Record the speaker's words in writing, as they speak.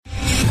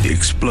The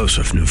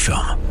explosive new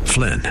film,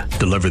 Flynn,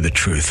 deliver the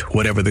truth,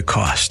 whatever the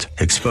cost,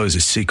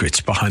 exposes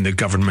secrets behind the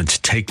government's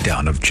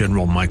takedown of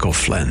General Michael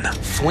Flynn.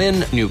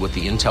 Flynn knew what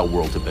the intel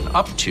world had been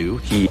up to.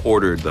 He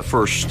ordered the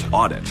first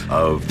audit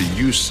of the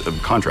use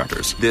of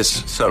contractors.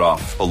 This set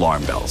off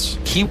alarm bells.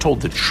 He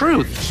told the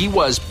truth. He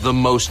was the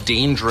most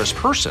dangerous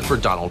person for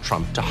Donald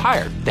Trump to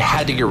hire. They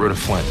had to get rid of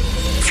Flynn.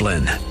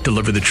 Flynn,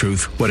 deliver the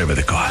truth, whatever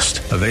the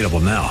cost. Available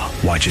now.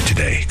 Watch it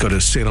today. Go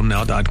to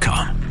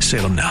salemnow.com.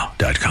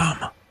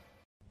 salemnow.com.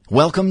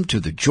 Welcome to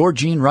the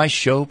Georgene Rice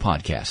Show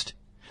podcast.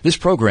 This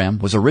program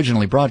was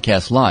originally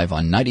broadcast live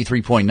on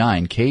 93.9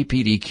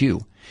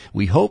 KPDQ.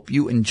 We hope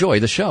you enjoy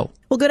the show.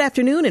 Well, good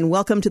afternoon and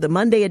welcome to the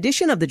Monday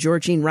edition of the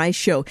Georgene Rice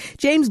Show.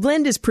 James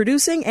Blend is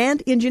producing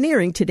and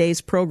engineering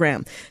today's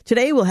program.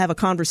 Today we'll have a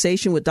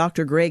conversation with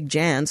Dr. Greg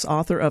Jantz,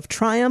 author of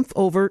Triumph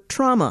Over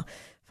Trauma.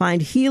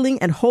 Find healing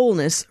and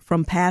wholeness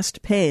from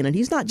past pain. And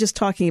he's not just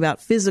talking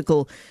about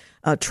physical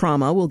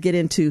trauma. We'll get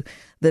into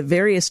the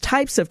various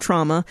types of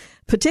trauma,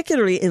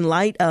 particularly in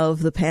light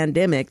of the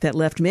pandemic that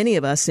left many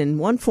of us in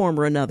one form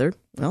or another,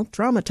 well,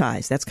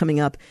 traumatized. That's coming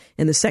up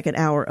in the second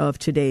hour of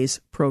today's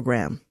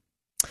program.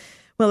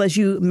 Well, as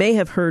you may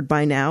have heard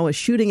by now, a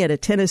shooting at a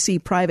Tennessee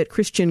private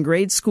Christian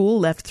grade school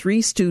left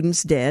 3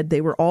 students dead. They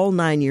were all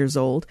 9 years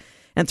old,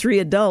 and 3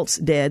 adults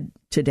dead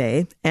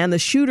today, and the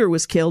shooter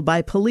was killed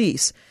by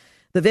police.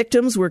 The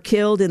victims were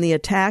killed in the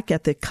attack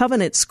at the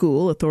Covenant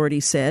School,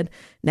 authorities said.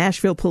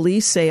 Nashville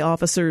police say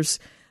officers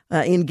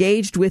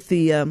engaged with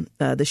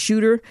the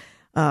shooter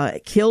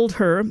killed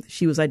her.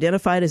 She was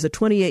identified as a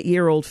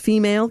 28-year-old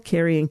female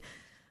carrying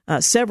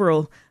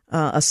several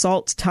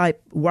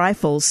assault-type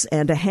rifles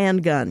and a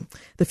handgun.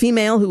 The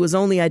female, who was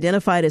only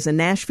identified as a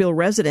Nashville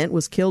resident,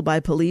 was killed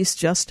by police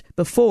just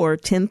before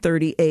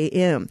 10:30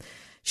 a.m.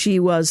 She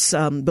was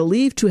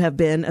believed to have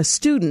been a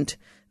student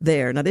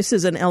there. Now, this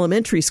is an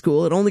elementary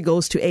school. It only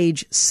goes to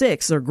age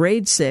 6 or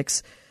grade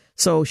 6.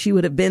 So she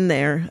would have been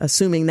there,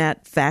 assuming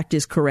that fact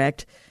is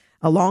correct,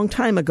 a long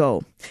time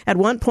ago. At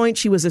one point,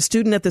 she was a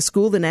student at the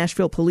school. The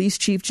Nashville Police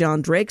Chief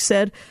John Drake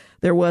said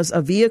there was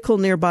a vehicle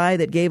nearby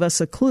that gave us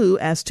a clue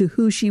as to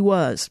who she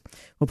was.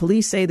 Well,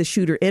 police say the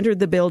shooter entered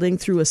the building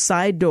through a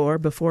side door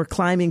before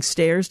climbing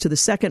stairs to the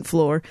second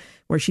floor,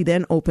 where she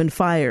then opened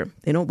fire.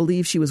 They don't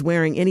believe she was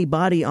wearing any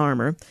body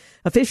armor.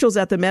 Officials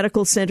at the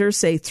medical center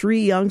say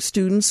 3 young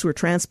students were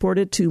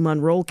transported to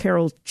Monroe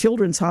Carroll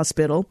Children's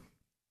Hospital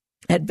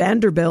at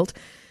Vanderbilt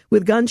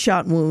with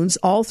gunshot wounds.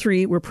 All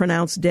 3 were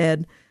pronounced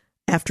dead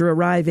after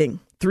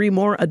arriving. 3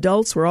 more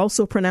adults were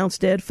also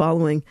pronounced dead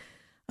following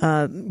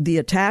the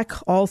attack.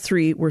 All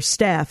 3 were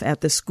staff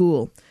at the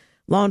school.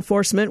 Law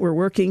enforcement were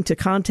working to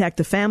contact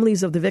the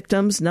families of the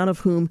victims, none of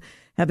whom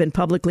have been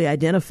publicly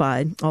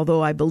identified,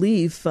 although I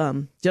believe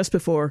just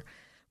before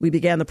we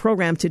began the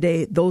program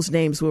today, those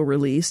names were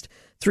released.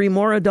 3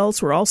 more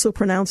adults were also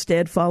pronounced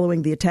dead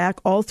following the attack.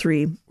 All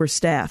 3 were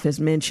staff, as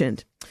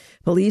mentioned.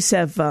 Police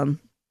have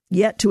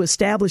yet to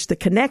establish the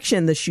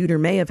connection the shooter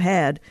may have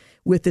had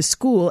with the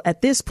school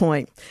at this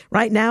point.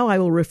 Right now, I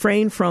will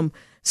refrain from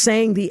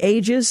saying the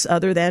ages,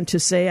 other than to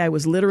say I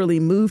was literally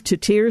moved to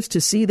tears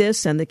to see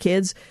this and the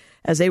kids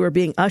as they were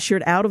being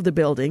ushered out of the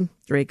building,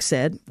 Drake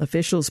said.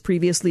 Officials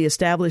previously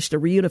established a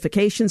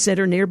reunification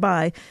center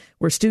nearby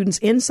where students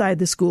inside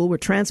the school were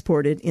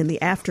transported in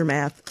the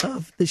aftermath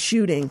of the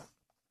shooting.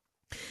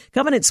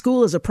 Covenant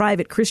School is a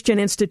private Christian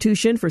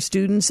institution for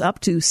students up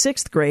to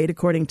 6th grade,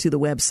 according to the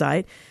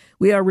website.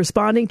 We are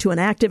responding to an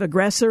active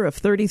aggressor of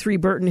 33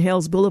 Burton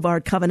Hills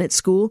Boulevard Covenant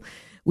School.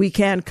 We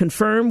can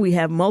confirm we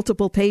have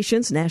multiple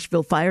patients,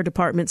 Nashville Fire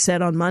Department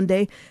said on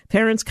Monday.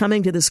 Parents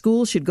coming to the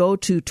school should go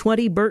to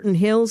 20 Burton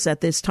Hills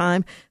at this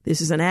time.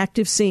 This is an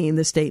active scene,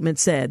 the statement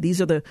said.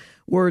 These are the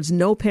words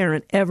no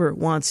parent ever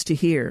wants to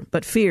hear,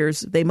 but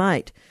fears they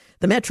might.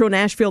 The Metro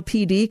Nashville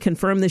PD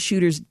confirmed the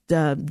shooter's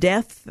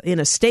death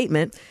in a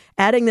statement,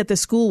 adding that the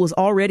school was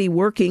already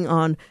working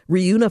on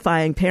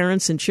reunifying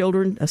parents and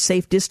children a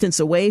safe distance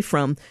away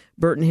from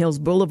Burton Hills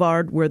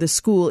Boulevard, where the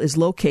school is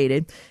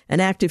located.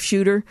 An active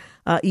shooter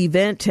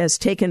event has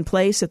taken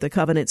place at the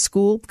Covenant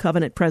School,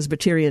 Covenant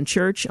Presbyterian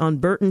Church on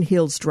Burton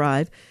Hills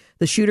Drive.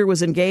 The shooter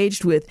was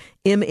engaged with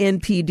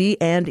MNPD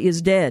and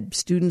is dead.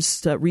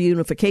 Students'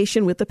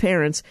 reunification with the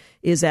parents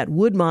is at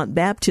Woodmont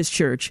Baptist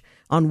Church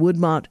on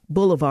Woodmont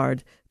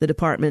Boulevard, the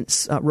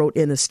department wrote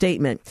in a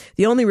statement.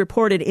 The only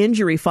reported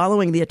injury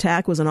following the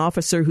attack was an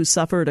officer who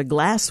suffered a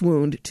glass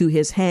wound to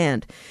his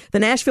hand. The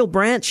Nashville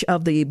branch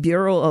of the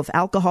Bureau of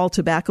Alcohol,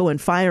 Tobacco,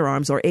 and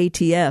Firearms, or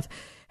ATF,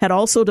 had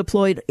also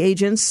deployed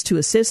agents to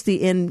assist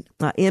the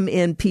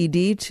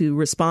MNPD to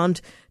respond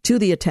to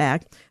the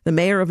attack. The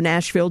mayor of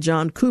Nashville,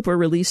 John Cooper,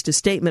 released a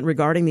statement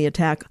regarding the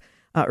attack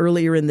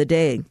earlier in the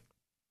day.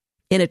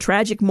 In a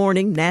tragic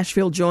morning,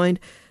 Nashville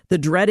joined the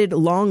dreaded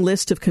long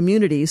list of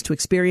communities to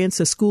experience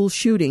a school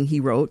shooting, he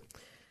wrote.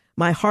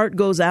 My heart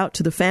goes out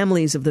to the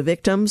families of the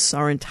victims.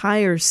 Our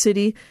entire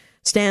city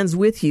stands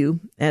with you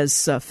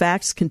as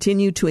facts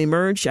continue to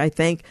emerge. I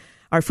thank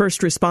our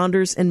first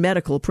responders and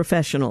medical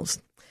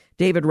professionals.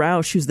 David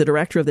Roush, who's the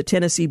director of the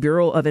Tennessee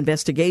Bureau of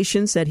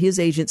Investigation, said his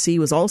agency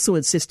was also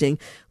insisting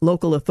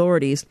local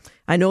authorities,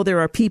 "I know there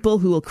are people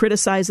who will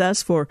criticize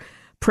us for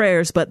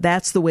prayers, but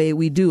that's the way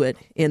we do it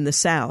in the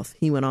South,"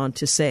 he went on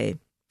to say.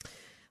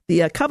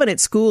 The Covenant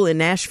School in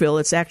Nashville,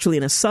 it's actually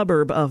in a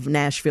suburb of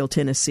Nashville,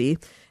 Tennessee.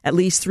 At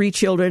least 3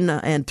 children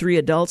and 3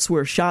 adults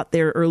were shot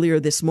there earlier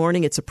this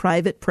morning. It's a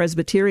private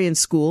Presbyterian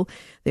school.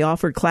 They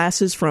offered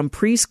classes from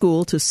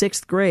preschool to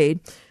 6th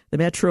grade. The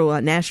Metro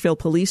Nashville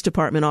Police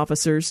Department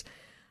officers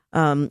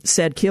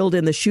said killed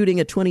in the shooting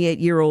a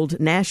 28-year-old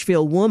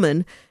Nashville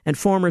woman and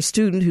former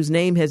student whose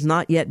name has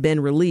not yet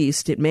been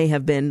released. It may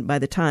have been by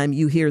the time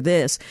you hear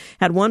this.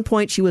 At one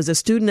point, she was a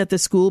student at the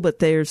school, but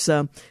there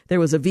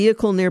was a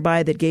vehicle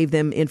nearby that gave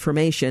them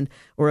information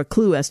or a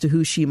clue as to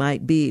who she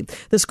might be.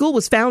 The school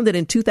was founded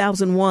in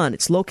 2001.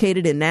 It's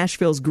located in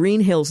Nashville's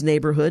Green Hills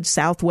neighborhood,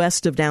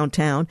 southwest of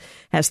downtown,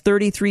 has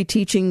 33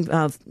 teaching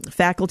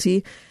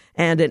faculty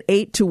and an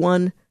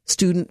 8-to-1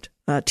 student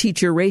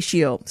teacher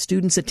ratio.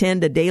 Students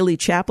attend a daily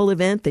chapel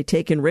event. They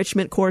take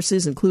enrichment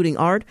courses, including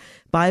art,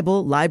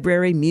 Bible,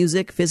 library,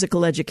 music,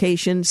 physical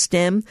education,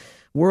 STEM,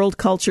 world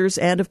cultures,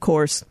 and, of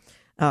course,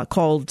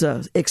 called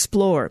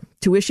Explore.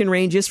 Tuition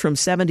ranges from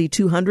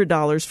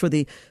 $7,200 for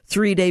the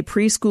 3-day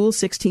preschool,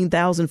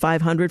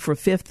 $16,500 for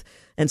 5th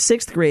and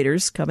 6th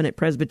graders. Covenant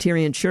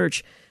Presbyterian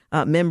Church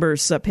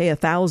members pay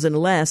 $1,000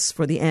 less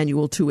for the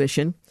annual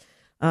tuition.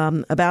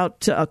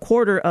 About a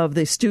quarter of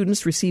the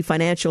students receive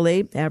financial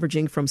aid,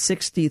 averaging from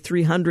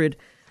 $6,300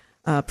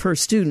 per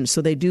student.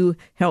 So they do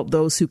help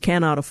those who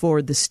cannot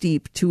afford the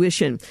steep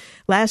tuition.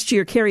 Last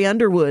year, Carrie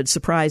Underwood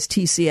surprised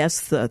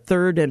TCS, the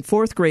 3rd and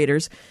 4th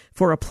graders,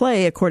 for a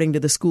play, according to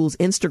the school's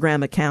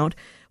Instagram account.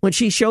 When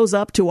she shows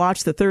up to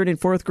watch the 3rd and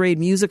 4th grade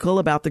musical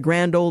about the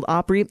Grand Ole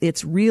Opry,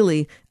 it's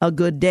really a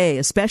good day,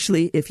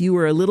 especially if you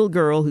were a little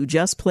girl who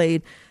just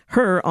played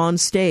her on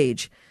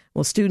stage.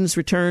 Well, students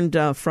returned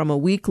from a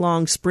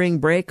week-long spring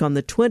break on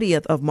the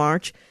 20th of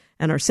March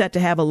and are set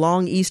to have a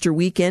long Easter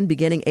weekend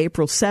beginning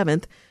April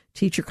 7th.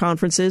 Teacher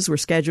conferences were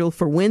scheduled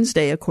for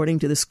Wednesday, according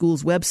to the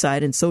school's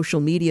website and social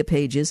media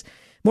pages.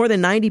 More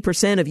than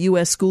 90% of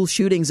U.S. school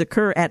shootings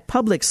occur at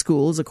public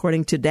schools,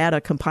 according to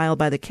data compiled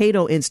by the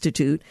Cato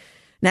Institute.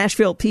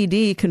 Nashville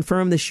PD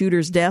confirmed the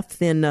shooter's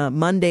death in a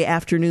Monday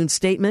afternoon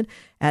statement,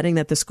 adding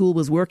that the school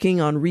was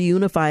working on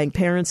reunifying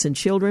parents and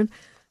children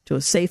to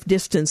a safe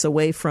distance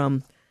away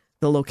from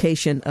the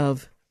location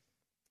of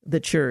the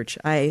church.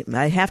 I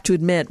have to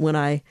admit, when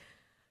I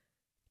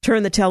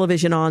turned the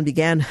television on,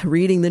 began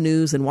reading the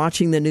news and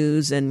watching the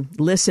news and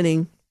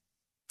listening,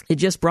 it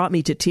just brought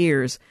me to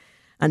tears.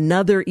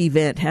 Another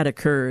event had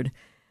occurred.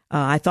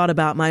 I thought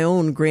about my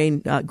own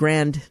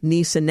grand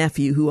niece and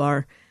nephew who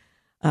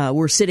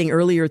were sitting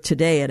earlier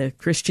today at a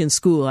Christian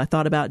school. I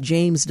thought about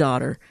James'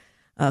 daughter,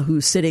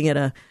 who's sitting at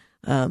a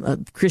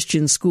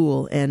Christian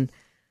school, and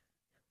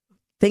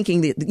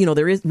thinking that,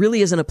 there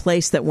really isn't a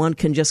place that one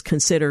can just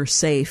consider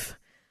safe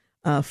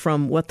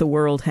from what the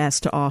world has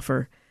to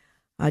offer.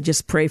 I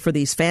just pray for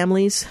these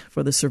families,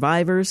 for the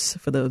survivors,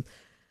 for the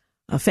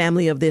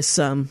family of this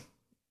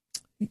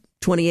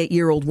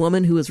 28-year-old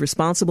woman who is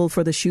responsible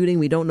for the shooting.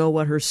 We don't know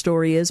what her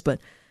story is, but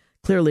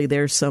clearly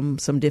there's some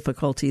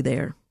difficulty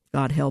there.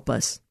 God help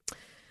us.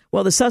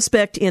 Well, the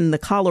suspect in the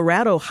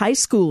Colorado high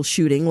school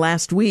shooting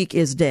last week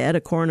is dead, a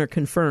coroner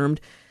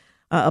confirmed.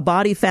 A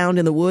body found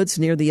in the woods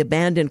near the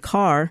abandoned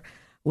car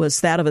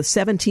was that of a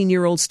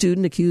 17-year-old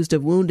student accused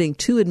of wounding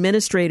 2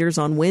 administrators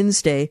on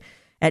Wednesday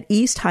at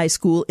East High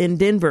School in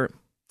Denver.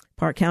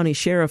 Park County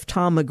Sheriff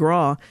Tom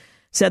McGraw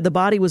said the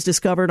body was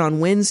discovered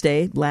on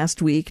Wednesday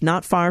last week,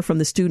 not far from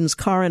the student's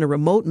car in a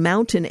remote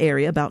mountain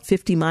area about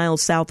 50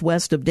 miles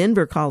southwest of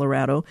Denver,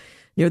 Colorado,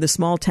 near the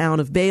small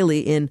town of Bailey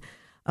in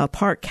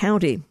Park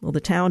County. Well,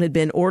 the town had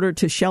been ordered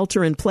to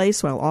shelter in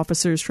place while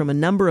officers from a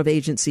number of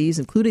agencies,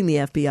 including the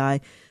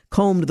FBI,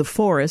 combed the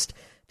forest.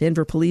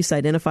 Denver police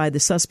identified the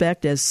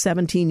suspect as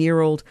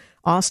 17-year-old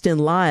Austin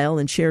Lyle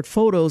and shared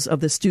photos of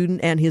the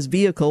student and his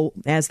vehicle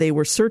as they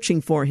were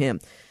searching for him.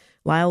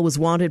 Lyle was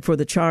wanted for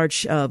the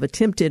charge of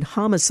attempted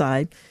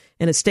homicide.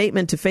 In a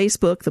statement to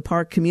Facebook, the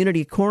Park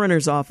Community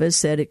Coroner's Office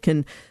said it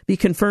can be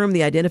confirmed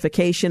the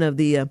identification of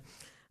the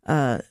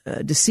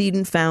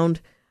decedent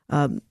found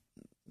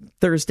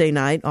Thursday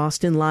night,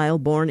 Austin Lyle,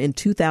 born in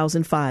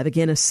 2005,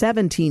 again a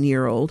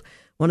 17-year-old.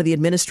 One of the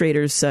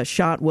administrators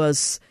shot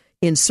was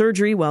in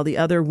surgery, while the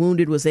other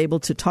wounded was able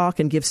to talk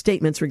and give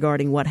statements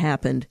regarding what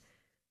happened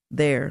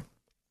there.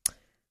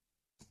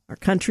 Our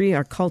country,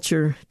 our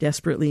culture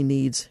desperately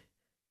needs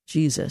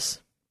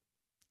Jesus.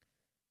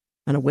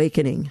 An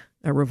awakening,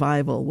 a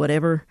revival,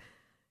 whatever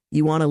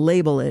you want to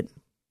label it,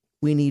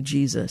 we need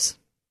Jesus.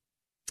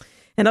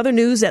 In other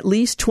news, at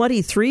least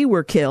 23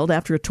 were killed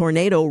after a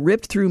tornado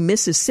ripped through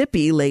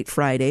Mississippi late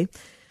Friday,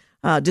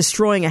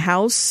 destroying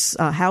houses,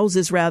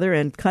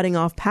 and cutting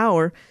off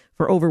power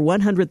for over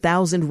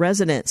 100,000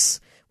 residents.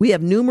 We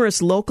have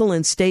numerous local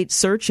and state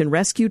search and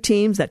rescue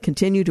teams that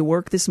continue to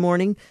work this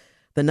morning.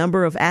 The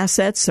number of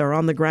assets are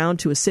on the ground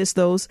to assist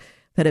those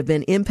that have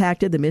been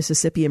impacted. The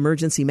Mississippi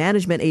Emergency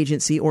Management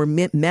Agency, or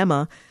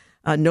MEMA,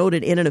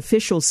 noted in an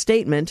official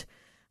statement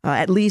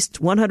at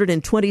least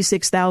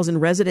 126,000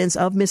 residents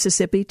of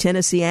Mississippi,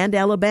 Tennessee, and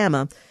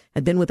Alabama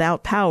had been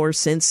without power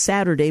since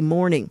Saturday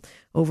morning.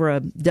 Over a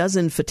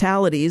dozen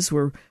fatalities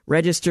were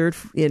registered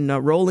in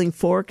Rolling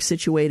Fork,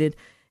 situated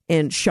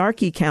in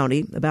Sharkey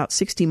County, about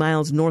 60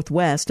 miles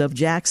northwest of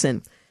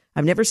Jackson.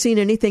 I've never seen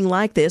anything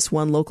like this,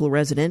 one local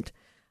resident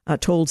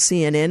told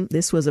CNN.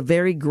 This was a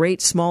very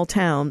great small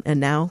town, and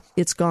now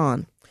it's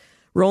gone.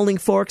 Rolling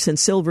Forks and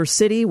Silver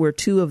City were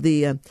two of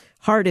the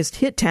hardest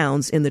hit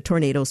towns in the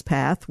tornado's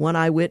path. One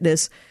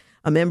eyewitness,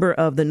 a member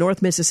of the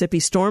North Mississippi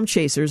Storm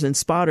Chasers and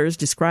Spotters,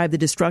 described the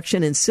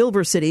destruction in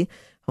Silver City,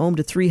 home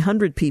to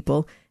 300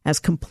 people, as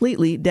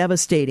completely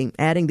devastating,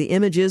 adding, "The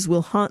images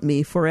will haunt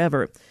me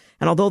forever."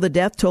 And although the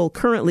death toll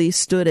currently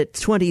stood at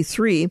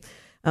 23,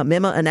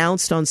 MEMA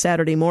announced on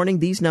Saturday morning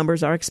these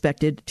numbers are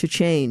expected to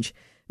change.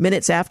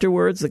 Minutes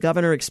afterwards, the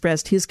governor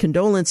expressed his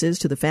condolences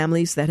to the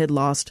families that had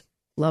lost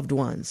loved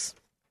ones.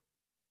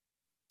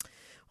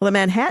 Well, the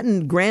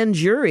Manhattan grand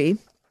jury,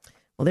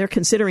 they're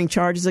considering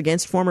charges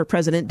against former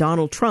President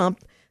Donald Trump.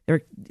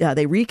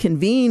 They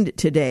reconvened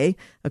today,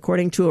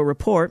 according to a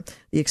report.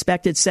 The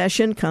expected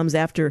session comes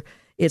after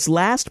its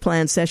last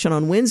planned session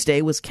on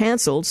Wednesday was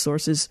canceled,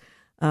 sources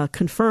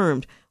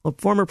confirmed. Well,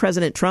 former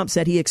President Trump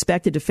said he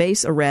expected to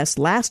face arrest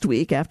last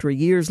week after a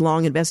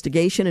years-long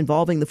investigation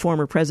involving the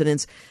former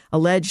president's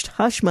alleged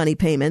hush money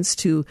payments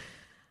to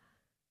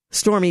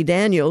Stormy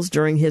Daniels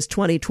during his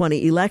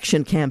 2020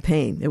 election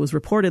campaign. It was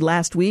reported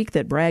last week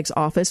that Bragg's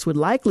office would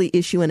likely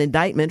issue an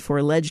indictment for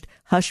alleged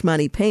hush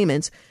money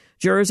payments.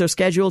 Jurors are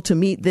scheduled to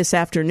meet this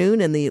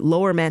afternoon in the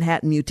Lower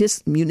Manhattan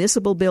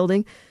Municipal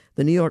Building.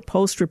 The New York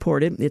Post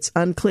reported it's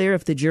unclear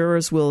if the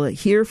jurors will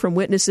hear from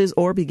witnesses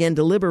or begin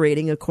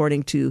deliberating,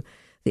 according to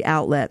the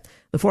outlet.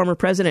 The former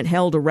president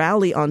held a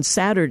rally on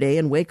Saturday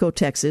in Waco,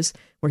 Texas,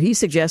 where he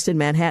suggested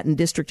Manhattan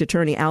District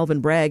Attorney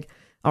Alvin Bragg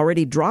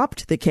already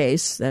dropped the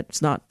case. That's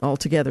not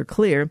altogether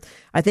clear.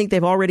 "I think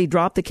they've already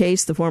dropped the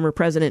case," the former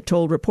president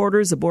told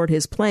reporters aboard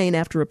his plane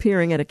after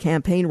appearing at a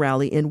campaign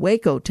rally in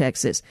Waco,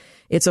 Texas.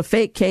 "It's a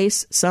fake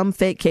case. Some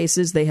fake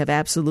cases, they have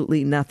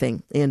absolutely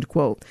nothing," end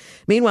quote.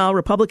 Meanwhile,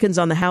 Republicans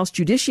on the House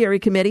Judiciary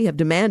Committee have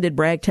demanded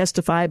Bragg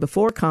testify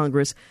before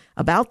Congress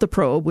about the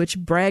probe, which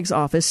Bragg's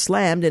office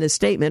slammed in a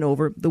statement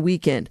over the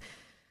weekend.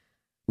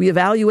 "We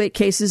evaluate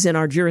cases in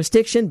our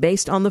jurisdiction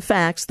based on the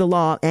facts, the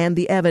law, and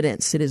the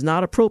evidence. It is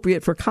not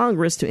appropriate for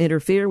Congress to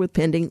interfere with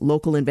pending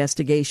local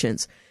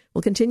investigations."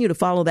 We'll continue to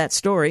follow that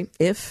story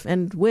if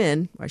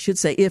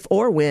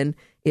or when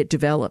it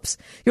develops.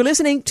 You're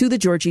listening to The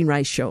Georgene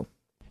Rice Show.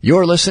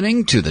 You're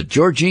listening to the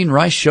Georgene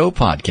Rice Show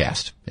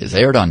podcast. It's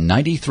aired on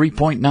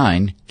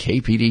 93.9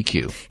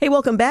 KPDQ. Hey,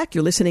 welcome back.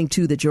 You're listening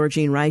to the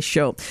Georgene Rice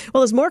Show.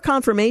 Well, as more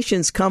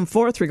confirmations come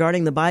forth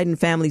regarding the Biden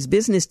family's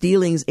business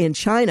dealings in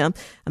China,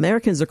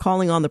 Americans are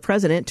calling on the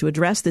president to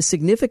address the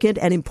significant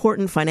and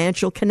important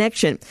financial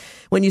connection.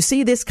 When you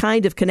see this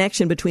kind of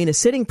connection between a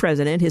sitting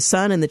president, his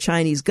son, and the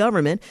Chinese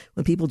government,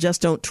 when people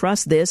just don't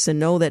trust this and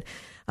know that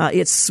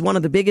it's one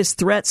of the biggest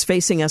threats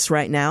facing us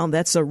right now,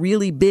 that's a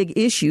really big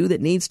issue that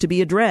needs to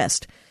be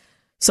addressed.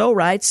 So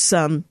writes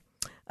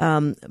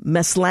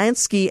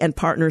Meslansky and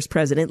Partners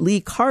president Lee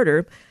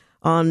Carter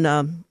on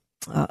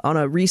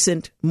a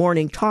recent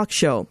morning talk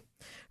show.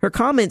 Her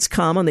comments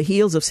come on the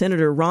heels of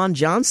Senator Ron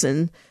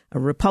Johnson, a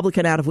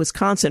Republican out of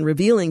Wisconsin,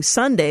 revealing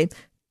Sunday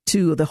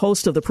to the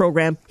host of the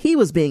program he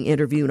was being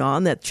interviewed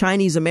on that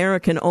Chinese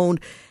American-owned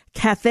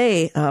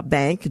Cathay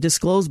Bank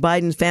disclosed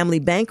Biden's family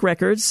bank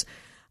records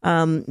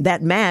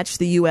that match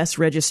the U.S.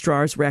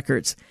 registrar's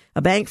records.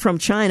 A bank from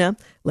China,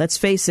 let's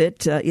face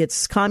it,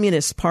 its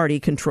Communist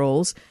Party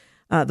controls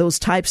those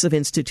types of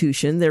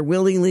institution. They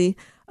willingly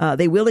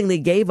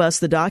gave us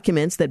the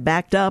documents that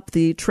backed up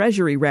the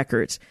Treasury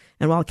records.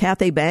 And while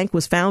Cathay Bank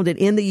was founded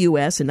in the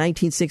U.S. in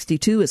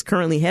 1962, is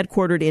currently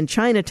headquartered in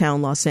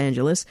Chinatown, Los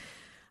Angeles.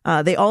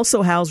 They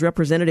also house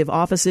representative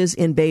offices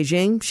in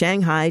Beijing,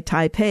 Shanghai,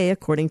 Taipei,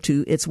 according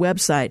to its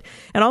website,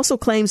 and also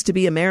claims to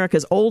be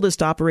America's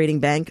oldest operating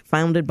bank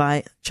founded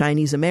by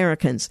Chinese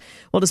Americans.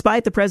 Well,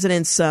 despite the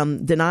president's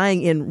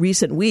denying in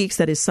recent weeks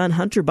that his son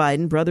Hunter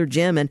Biden, brother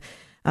Jim, and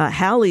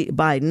Hallie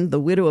Biden, the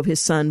widow of his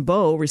son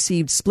Beau,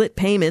 received split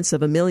payments of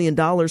 $1 million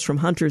from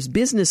Hunter's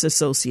business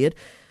associate,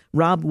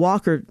 Rob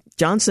Walker,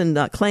 Johnson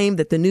claimed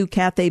that the new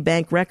Cathay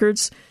Bank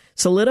records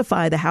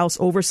solidify the House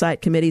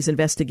Oversight Committee's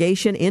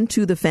investigation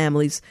into the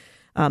family's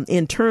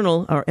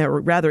international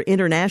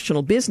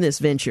business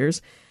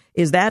ventures.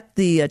 Is that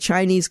the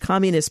Chinese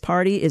Communist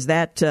Party? Is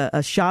that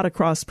a shot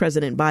across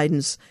President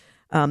Biden's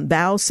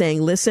bow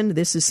saying, listen,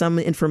 this is some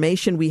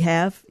information we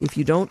have. If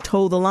you don't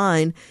toe the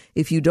line,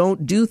 if you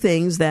don't do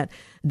things that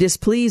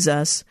displease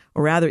us,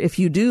 or rather, if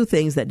you do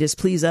things that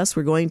displease us,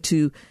 we're going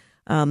to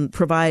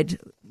provide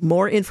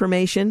more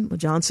information,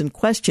 Johnson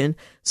questioned.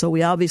 So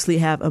we obviously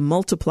have a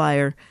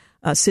multiplier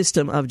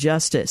system of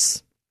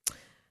justice.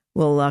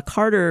 Well,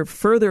 Carter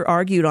further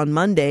argued on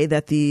Monday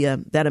that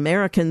that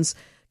Americans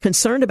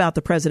concerned about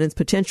the president's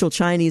potential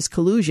Chinese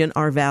collusion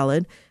are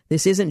valid.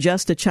 This isn't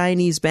just a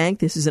Chinese bank.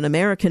 This is an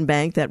American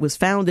bank that was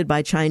founded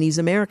by Chinese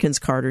Americans,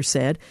 Carter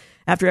said.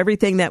 After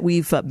everything that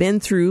we've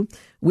been through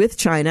with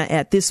China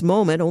at this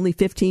moment, only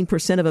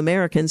 15% of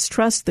Americans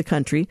trust the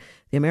country.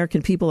 The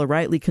American people are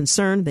rightly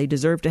concerned. They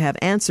deserve to have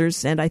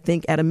answers. And I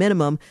think at a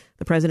minimum,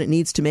 the president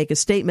needs to make a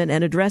statement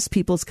and address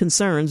people's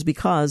concerns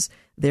because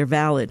they're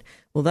valid.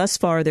 Well, thus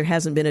far, there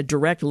hasn't been a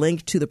direct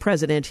link to the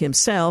president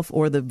himself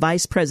or the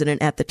vice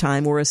president at the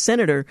time or a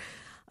senator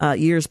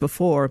years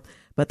before.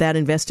 But that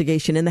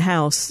investigation in the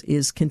House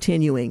is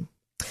continuing.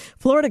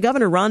 Florida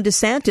Governor Ron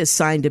DeSantis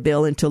signed a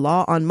bill into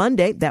law on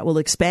Monday that will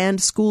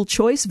expand school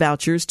choice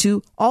vouchers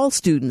to all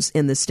students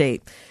in the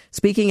state.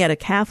 Speaking at a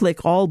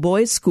Catholic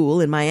all-boys school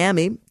in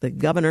Miami, the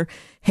governor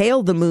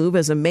hailed the move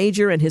as a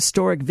major and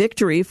historic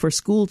victory for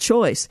school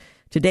choice.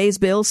 Today's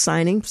bill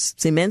signing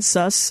cements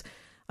us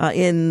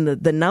in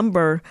the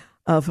number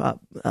of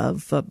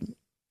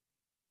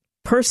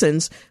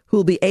persons who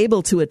will be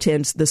able to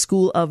attend the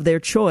school of their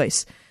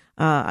choice.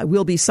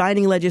 We'll be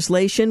signing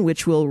legislation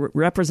which will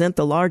represent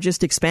the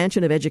largest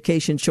expansion of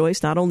education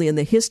choice, not only in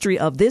the history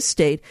of this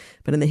state,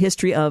 but in the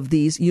history of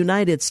these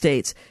United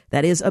States.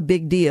 That is a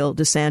big deal,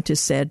 DeSantis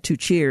said to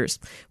Cheers.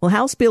 Well,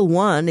 House Bill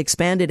 1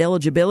 expanded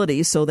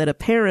eligibility so that a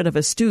parent of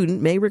a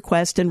student may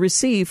request and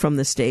receive from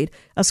the state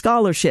a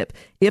scholarship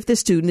if the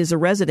student is a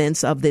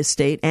resident of this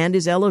state and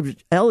is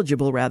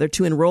eligible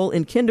to enroll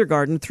in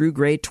kindergarten through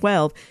grade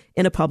 12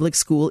 in a public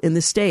school in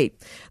the state.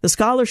 The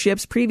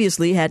scholarships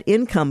previously had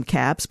income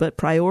caps, but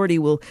priority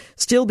will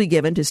still be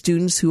given to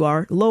students who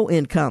are low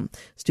income.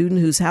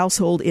 Students whose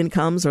household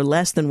incomes are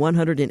less than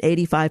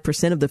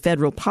 185% of the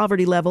federal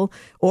poverty level,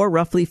 or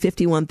roughly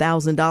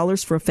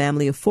 $51,000 for a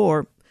family of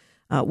four,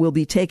 will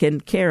be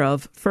taken care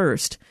of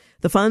first.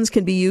 The funds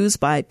can be used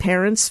by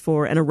parents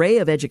for an array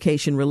of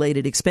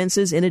education-related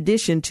expenses in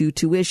addition to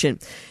tuition.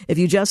 If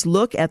you just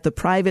look at the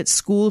private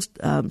school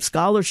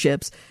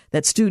scholarships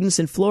that students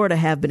in Florida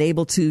have been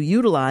able to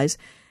utilize,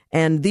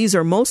 and these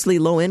are mostly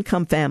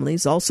low-income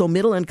families, also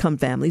middle-income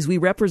families, we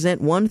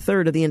represent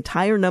 1/3 of the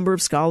entire number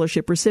of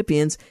scholarship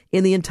recipients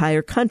in the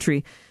entire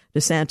country,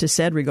 DeSantis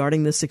said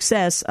regarding the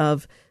success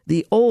of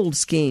the old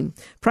scheme.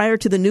 Prior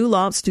to the new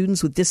law,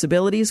 students with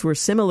disabilities were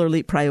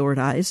similarly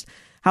prioritized.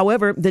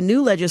 However, the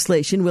new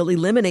legislation will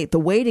eliminate the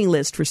waiting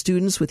list for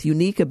students with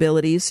unique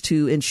abilities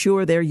to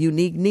ensure their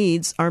unique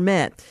needs are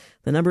met.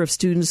 The number of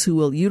students who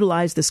will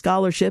utilize the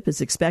scholarship is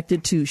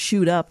expected to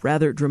shoot up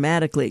rather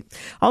dramatically.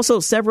 Also,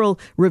 several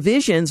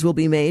revisions will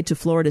be made to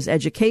Florida's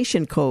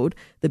education code.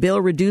 The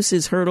bill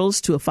reduces hurdles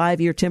to a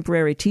 5-year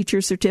temporary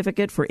teacher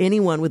certificate for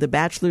anyone with a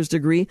bachelor's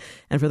degree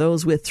and for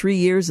those with 3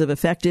 years of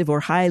effective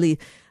or highly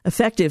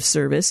effective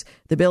service.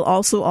 The bill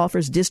also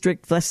offers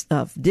districts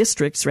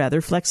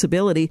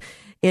flexibility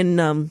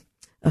in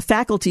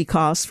faculty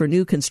costs for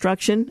new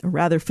construction, or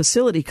rather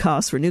facility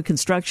costs for new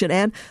construction,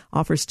 and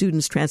offers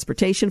students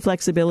transportation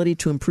flexibility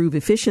to improve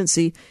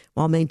efficiency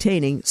while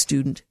maintaining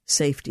student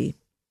safety.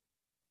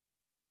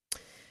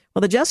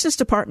 Well, the Justice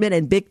Department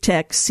and big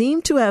tech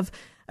seem to have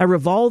a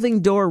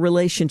revolving door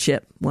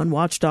relationship, one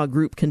watchdog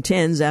group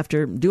contends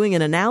after doing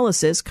an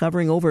analysis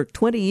covering over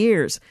 20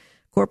 years.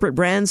 Corporate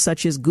brands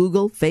such as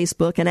Google,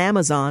 Facebook, and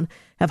Amazon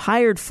have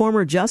hired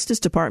former Justice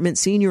Department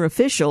senior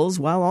officials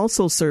while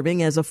also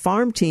serving as a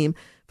farm team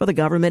for the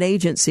government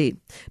agency.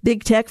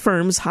 Big tech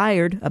firms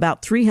hired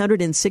about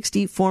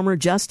 360 former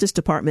Justice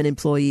Department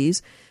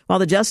employees, while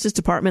the Justice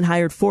Department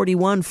hired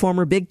 41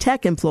 former big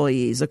tech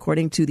employees,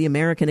 according to the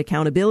American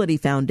Accountability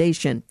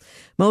Foundation.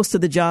 Most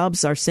of the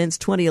jobs are since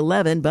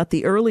 2011, but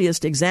the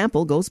earliest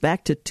example goes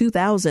back to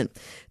 2000.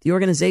 The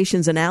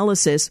organization's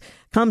analysis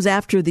comes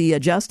after the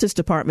Justice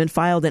Department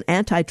filed an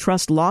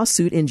antitrust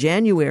lawsuit in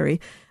January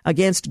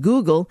against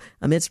Google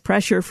amidst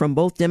pressure from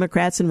both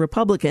Democrats and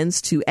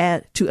Republicans to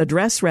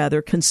address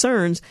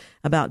concerns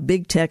about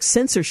big tech's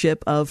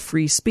censorship of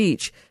free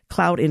speech,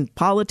 clout in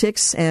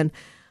politics, and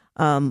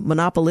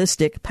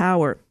monopolistic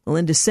power. Well,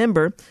 in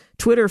December,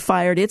 Twitter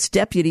fired its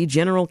deputy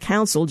general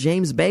counsel,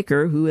 James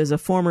Baker, who is a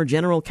former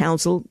general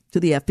counsel to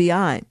the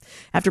FBI.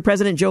 After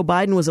President Joe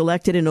Biden was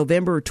elected in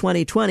November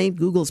 2020,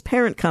 Google's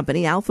parent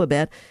company,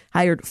 Alphabet,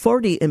 hired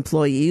 40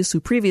 employees who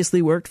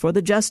previously worked for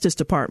the Justice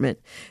Department.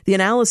 The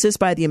analysis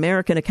by the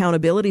American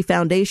Accountability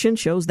Foundation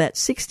shows that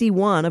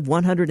 61 of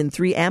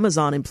 103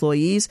 Amazon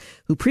employees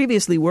who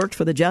previously worked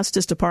for the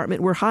Justice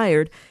Department were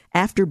hired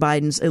after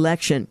Biden's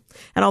election.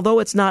 And although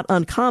it's not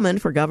uncommon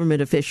for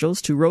government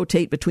officials to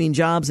rotate between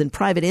jobs in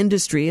private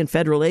industry and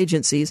federal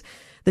agencies,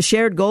 the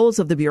shared goals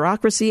of the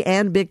bureaucracy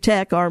and big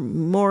tech are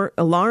more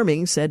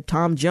alarming, said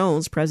Tom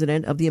Jones,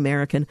 president of the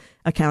American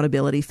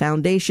Accountability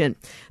Foundation.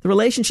 The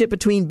relationship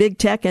between big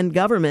tech and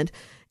government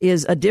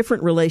is a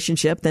different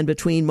relationship than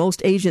between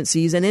most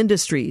agencies and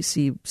industries,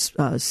 he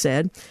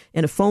said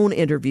in a phone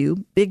interview.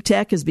 Big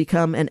tech has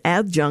become an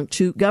adjunct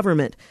to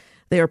government.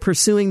 They are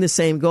pursuing the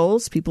same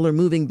goals. People are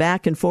moving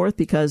back and forth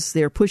because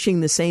they're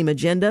pushing the same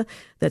agenda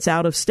that's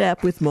out of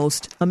step with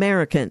most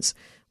Americans.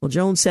 Well,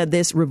 Jones said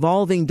this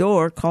revolving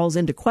door calls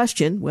into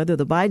question whether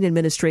the Biden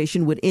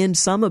administration would end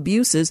some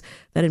abuses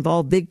that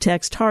involve big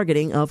tech's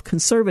targeting of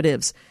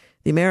conservatives.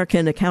 The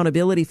American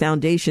Accountability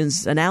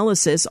Foundation's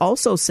analysis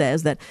also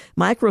says that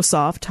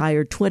Microsoft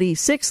hired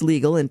 26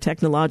 legal and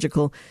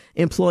technological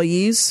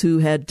employees who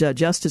had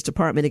Justice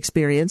Department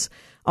experience.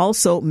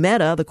 Also,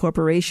 Meta, the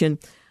corporation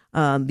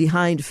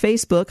behind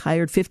Facebook,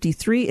 hired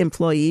 53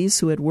 employees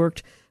who had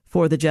worked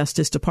for the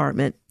Justice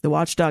Department. The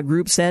watchdog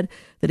group said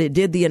that it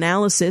did the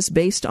analysis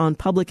based on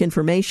public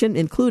information,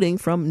 including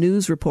from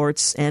news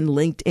reports and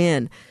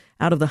LinkedIn.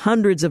 Out of the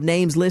hundreds of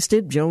names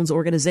listed, Jones'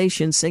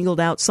 organization singled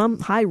out some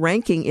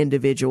high-ranking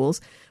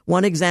individuals.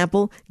 One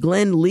example,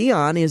 Glenn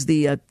Leon is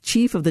the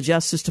chief of the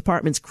Justice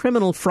Department's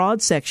criminal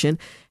fraud section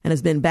and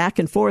has been back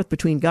and forth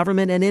between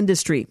government and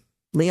industry.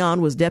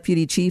 Leon was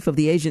deputy chief of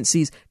the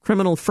agency's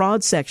criminal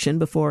fraud section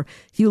before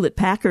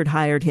Hewlett-Packard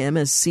hired him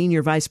as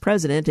senior vice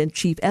president and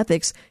chief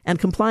ethics and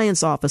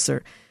compliance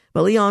officer.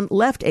 But Leon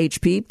left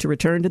HP to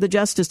return to the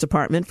Justice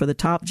Department for the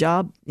top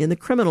job in the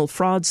criminal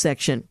fraud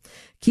section.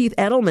 Keith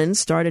Edelman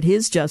started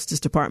his Justice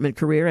Department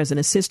career as an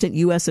assistant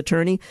U.S.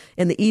 attorney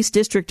in the East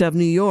District of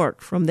New York.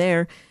 From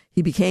there,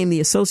 he became the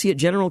associate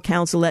general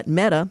counsel at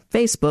Meta,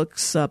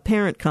 Facebook's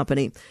parent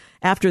company.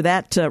 After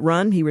that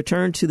run, he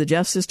returned to the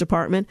Justice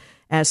Department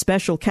as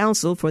special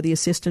counsel for the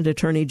assistant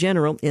attorney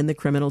general in the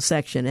criminal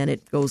section, and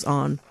it goes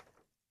on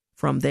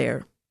from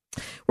there.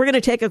 We're going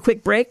to take a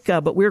quick break,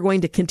 but we're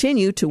going to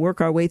continue to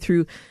work our way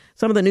through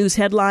some of the news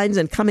headlines.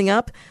 And coming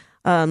up,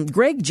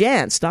 Greg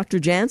Jantz. Dr.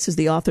 Jantz is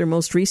the author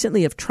most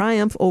recently of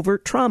Triumph Over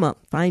Trauma,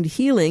 Find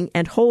Healing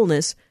and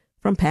Wholeness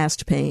from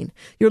Past Pain.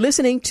 You're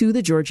listening to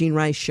The Georgene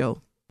Rice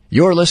Show.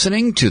 You're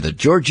listening to The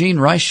Georgene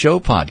Rice Show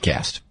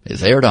podcast.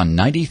 It's aired on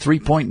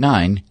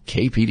 93.9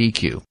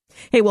 KPDQ.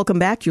 Hey, welcome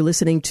back. You're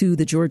listening to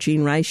The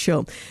Georgene Rice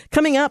Show.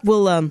 Coming up,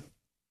 we'll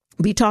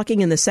be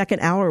talking in the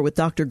second hour with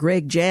Dr.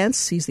 Greg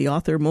Jantz. He's the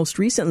author most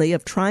recently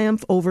of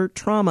Triumph Over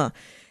Trauma.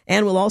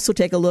 And we'll also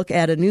take a look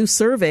at a new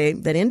survey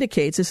that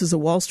indicates, this is a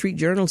Wall Street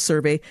Journal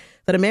survey,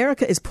 that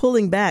America is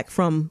pulling back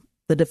from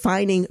the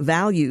defining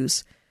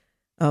values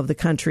of the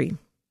country.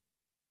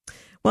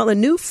 Well, a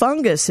new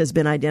fungus has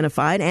been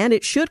identified, and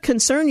it should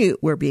concern you,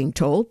 we're being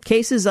told.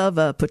 Cases of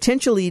a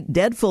potentially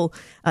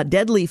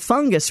deadly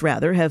fungus,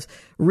 have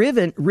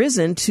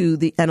risen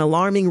to an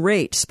alarming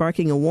rate,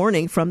 sparking a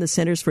warning from the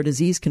Centers for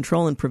Disease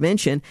Control and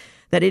Prevention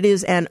that it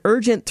is an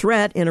urgent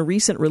threat in a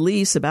recent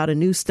release about a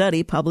new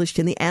study published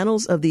in the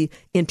Annals of the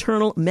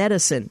Internal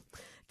Medicine.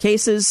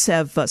 Cases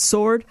have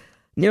soared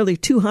nearly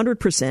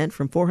 200%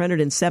 from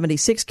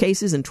 476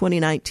 cases in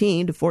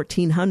 2019 to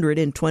 1,400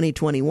 in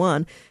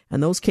 2021,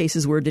 and those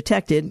cases were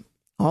detected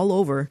all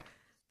over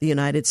the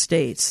United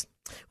States.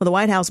 Well, the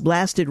White House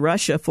blasted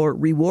Russia for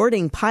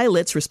rewarding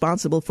pilots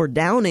responsible for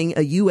downing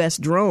a U.S.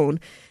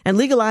 drone, and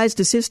legalized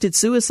assisted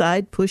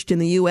suicide pushed in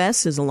the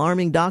U.S. is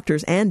alarming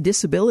doctors and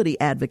disability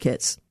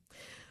advocates.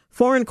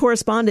 Foreign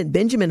correspondent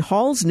Benjamin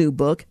Hall's new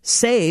book,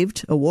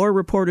 Saved, A War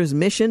Reporter's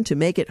Mission to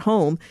Make It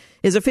Home,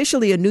 is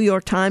officially a New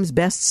York Times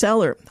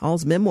bestseller.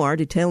 Hall's memoir,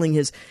 detailing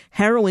his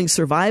harrowing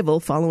survival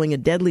following a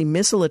deadly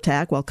missile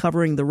attack while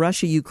covering the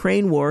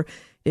Russia-Ukraine war,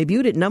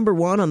 debuted at number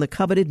 1 on the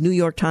coveted New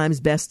York Times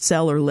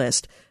bestseller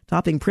list,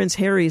 topping Prince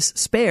Harry's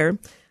Spare,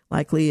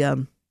 likely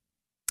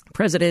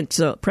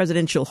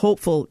presidential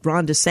hopeful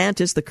Ron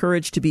DeSantis, The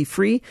Courage to Be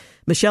Free,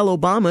 Michelle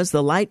Obama's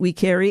The Light We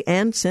Carry,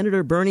 and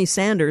Senator Bernie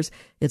Sanders'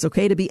 It's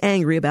Okay to Be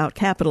Angry About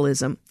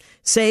Capitalism.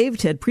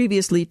 Saved had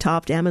previously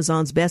topped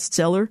Amazon's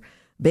bestseller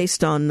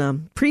based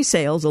on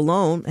pre-sales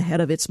alone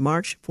ahead of its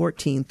March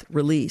 14th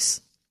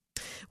release.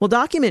 Well,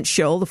 documents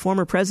show the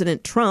former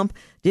President Trump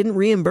didn't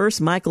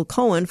reimburse Michael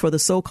Cohen for the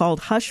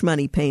so-called hush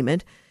money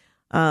payment.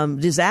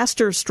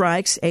 Disaster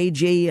strikes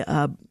A.J.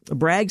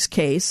 Bragg's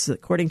case.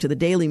 According to the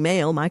Daily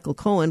Mail, Michael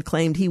Cohen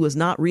claimed he was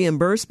not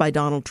reimbursed by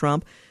Donald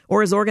Trump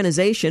or his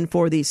organization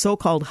for the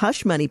so-called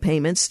hush money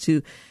payments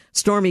to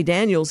Stormy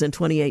Daniels in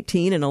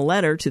 2018 in a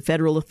letter to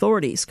federal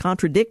authorities,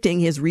 contradicting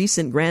his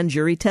recent grand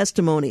jury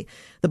testimony.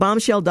 The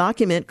bombshell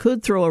document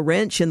could throw a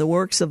wrench in the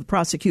works of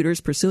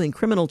prosecutors pursuing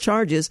criminal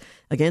charges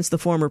against the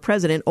former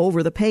president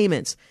over the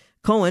payments.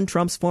 Cohen,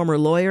 Trump's former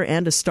lawyer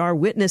and a star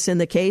witness in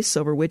the case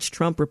over which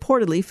Trump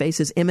reportedly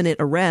faces imminent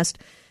arrest,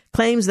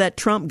 claims that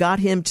Trump got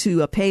him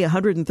to pay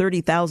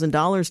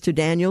 $130,000 to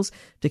Daniels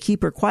to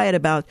keep her quiet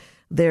about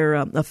their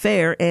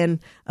affair and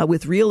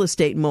with real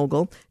estate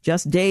mogul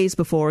just days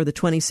before the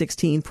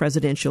 2016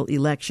 presidential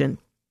election.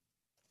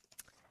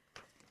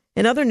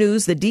 In other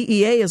news, the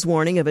DEA is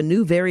warning of a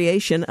new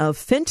variation of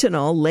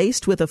fentanyl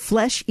laced with a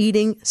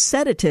flesh-eating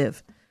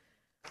sedative.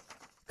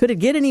 Could it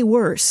get any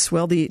worse?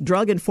 Well, the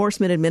Drug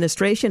Enforcement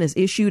Administration has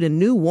issued a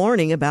new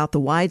warning about the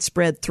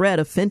widespread threat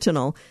of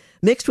fentanyl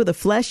mixed with a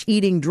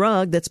flesh-eating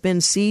drug that's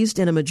been seized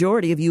in a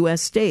majority of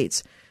U.S.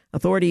 states.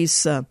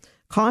 Authorities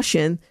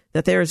caution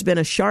that there has been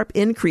a sharp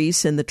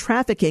increase in the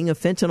trafficking of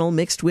fentanyl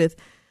mixed with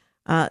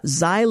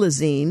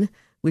xylazine,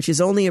 which is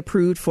only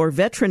approved for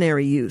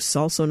veterinary use,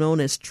 also known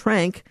as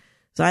Tranq.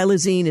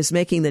 Xylazine is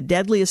making the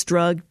deadliest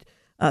drug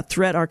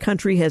threat our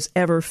country has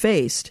ever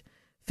faced.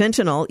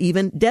 fentanyl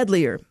even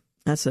deadlier.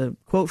 That's a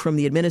quote from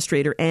the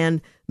administrator,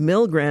 Ann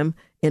Milgram,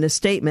 in a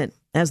statement.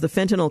 As the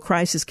fentanyl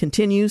crisis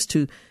continues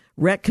to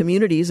wreck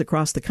communities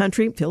across the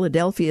country,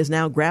 Philadelphia is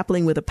now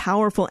grappling with a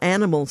powerful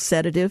animal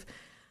sedative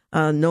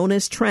known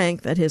as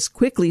Tranq that has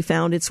quickly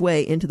found its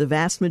way into the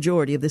vast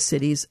majority of the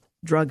city's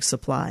drug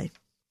supply.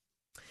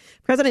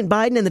 President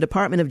Biden and the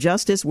Department of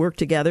Justice work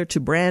together to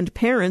brand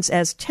parents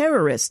as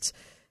terrorists.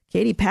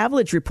 Katie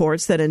Pavlich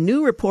reports that a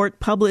new report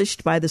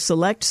published by the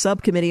Select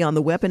Subcommittee on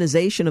the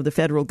Weaponization of the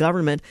Federal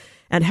Government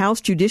and House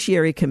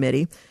Judiciary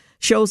Committee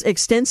shows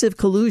extensive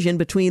collusion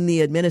between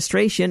the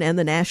administration and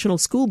the National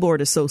School Board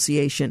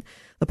Association.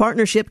 The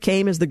partnership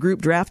came as the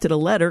group drafted a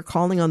letter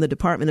calling on the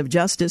Department of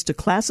Justice to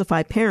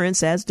classify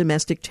parents as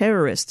domestic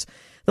terrorists.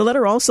 The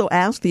letter also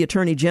asked the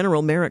Attorney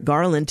General, Merrick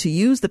Garland, to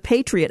use the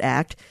Patriot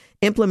Act,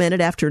 implemented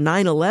after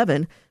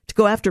 9/11, to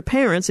go after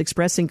parents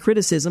expressing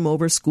criticism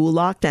over school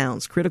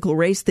lockdowns, critical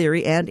race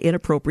theory, and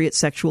inappropriate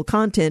sexual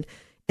content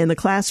in the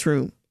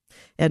classroom.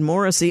 Ed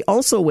Morrissey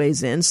also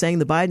weighs in, saying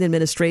the Biden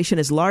administration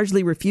has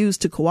largely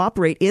refused to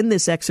cooperate in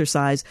this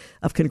exercise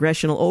of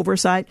congressional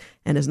oversight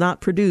and has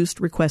not produced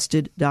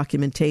requested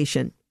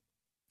documentation.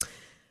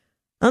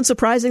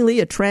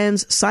 Unsurprisingly, a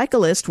trans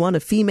cyclist won a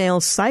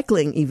female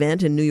cycling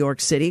event in New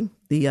York City.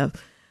 The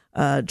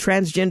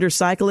transgender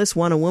cyclist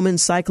won a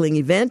women's cycling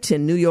event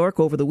in New York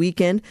over the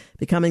weekend,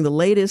 becoming the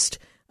latest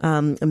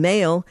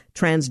male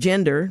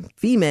transgender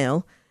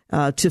female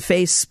to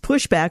face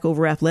pushback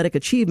over athletic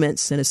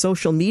achievements. In a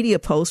social media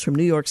post from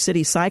New York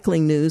City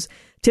Cycling News,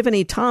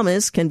 Tiffany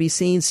Thomas can be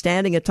seen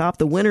standing atop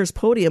the winner's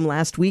podium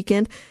last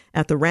weekend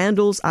at the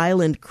Randall's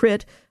Island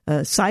Crit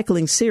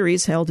cycling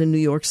series held in New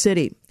York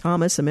City.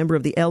 Thomas, a member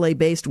of the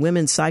LA-based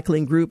women's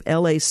cycling group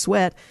LA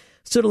Sweat,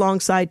 stood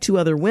alongside two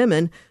other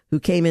women who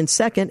came in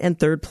second and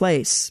third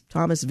place.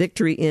 Thomas'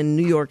 victory in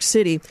New York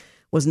City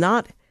was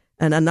not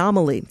an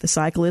anomaly. The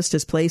cyclist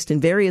has placed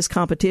in various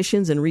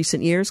competitions in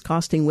recent years,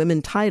 costing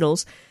women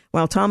titles.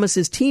 While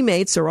Thomas's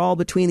teammates are all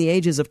between the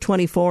ages of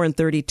 24 and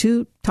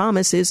 32,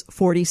 Thomas is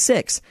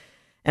 46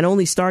 and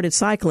only started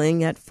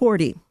cycling at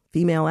 40.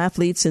 Female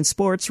athletes in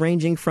sports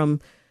ranging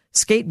from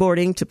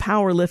skateboarding to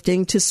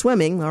powerlifting to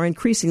swimming are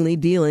increasingly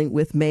dealing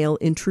with male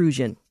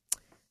intrusion.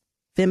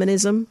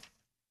 Feminism,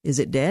 is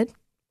it dead?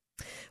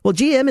 Well,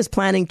 GM is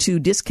planning to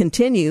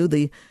discontinue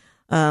the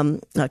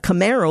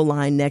Camaro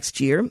line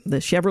next year. The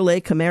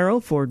Chevrolet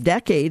Camaro, for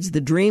decades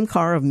the dream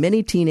car of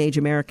many teenage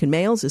American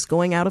males, is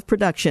going out of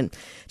production.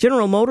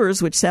 General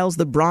Motors, which sells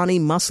the brawny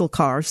muscle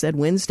car, said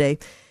Wednesday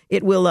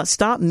it will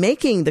stop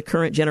making the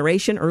current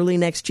generation early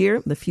next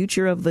year. The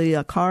future of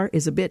the car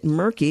is a bit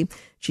murky.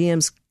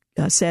 GM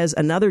says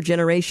another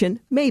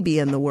generation may be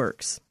in the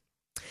works.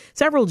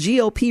 Several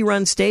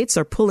GOP-run states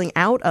are pulling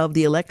out of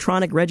the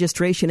Electronic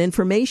Registration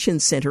Information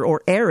Center,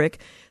 or ERIC.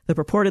 The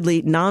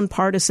purportedly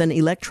nonpartisan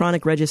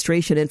Electronic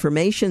Registration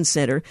Information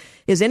Center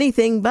is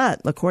anything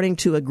but, according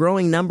to a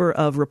growing number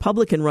of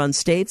Republican-run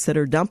states that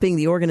are dumping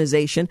the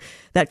organization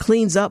that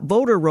cleans up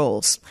voter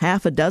rolls.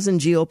 Half a dozen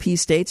GOP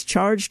states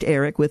charged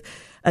ERIC with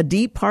a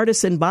deep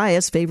partisan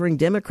bias favoring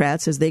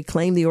Democrats as they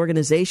claim the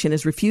organization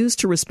has refused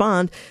to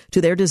respond to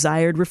their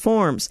desired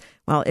reforms.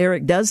 While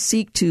ERIC does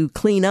seek to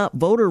clean up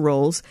voter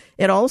rolls,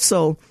 it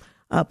also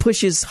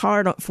pushes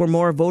hard for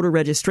more voter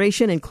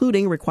registration,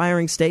 including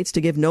requiring states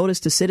to give notice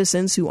to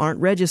citizens who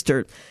aren't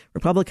registered.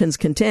 Republicans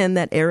contend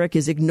that ERIC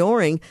is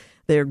ignoring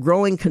their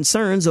growing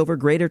concerns over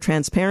greater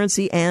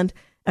transparency and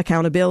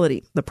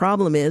accountability. The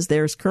problem is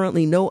there's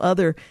currently no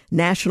other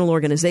national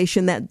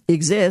organization that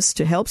exists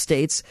to help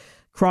states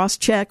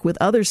cross-check with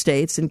other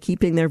states in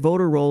keeping their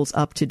voter rolls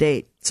up to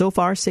date. So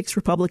far, 6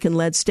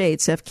 Republican-led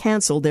states have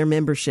canceled their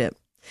membership.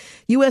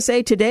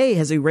 USA Today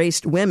has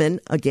erased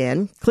women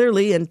again,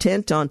 clearly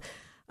intent on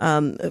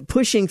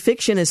pushing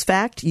fiction as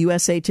fact.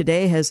 USA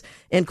Today has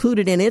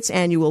included in its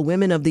annual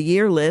Women of the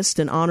Year list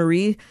list of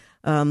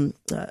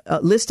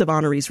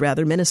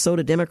honorees,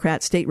 Minnesota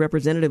Democrat State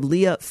Representative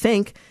Leah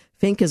Fink.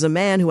 Fink is a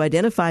man who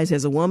identifies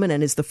as a woman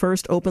and is the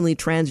first openly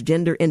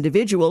transgender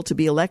individual to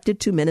be elected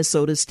to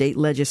Minnesota's state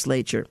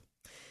legislature.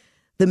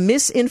 The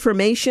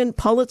Misinformation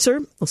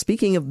Pulitzer. Well,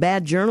 speaking of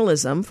bad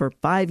journalism, for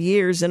 5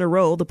 years in a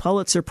row, the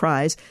Pulitzer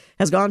Prize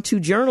has gone to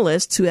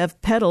journalists who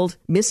have peddled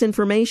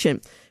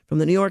misinformation. From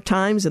the New York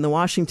Times and the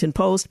Washington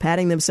Post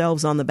patting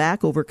themselves on the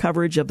back over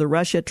coverage of the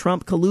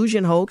Russia-Trump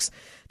collusion hoax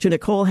to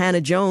Nicole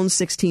Hannah-Jones'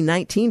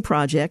 1619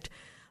 Project,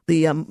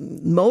 the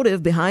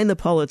motive behind the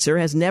Pulitzer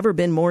has never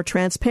been more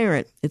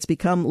transparent. It's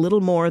become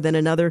little more than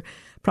another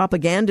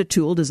propaganda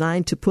tool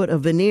designed to put a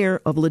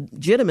veneer of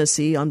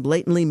legitimacy on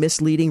blatantly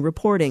misleading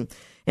reporting.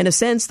 In a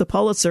sense, the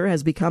Pulitzer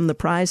has become the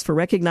prize for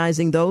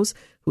recognizing those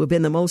who have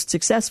been the most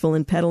successful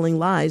in peddling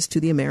lies to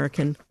the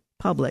American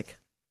public.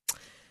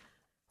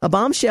 A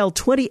bombshell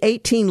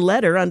 2018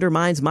 letter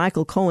undermines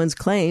Michael Cohen's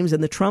claims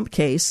in the Trump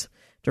case.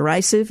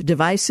 Derisive,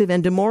 divisive,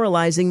 and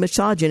demoralizing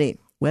misogyny.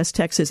 West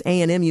Texas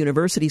A&M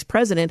University's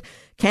president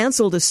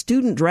canceled a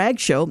student drag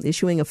show,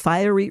 issuing a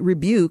fiery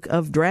rebuke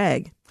of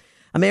drag.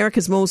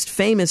 America's most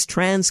famous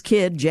trans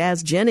kid,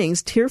 Jazz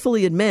Jennings,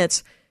 tearfully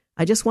admits,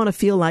 I just want to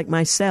feel like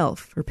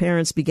myself. Her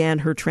parents began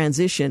her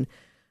transition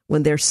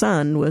when their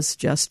son was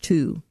just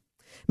 2.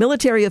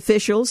 Military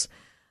officials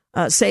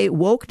say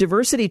woke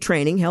diversity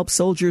training helps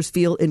soldiers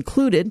feel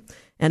included,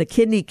 and a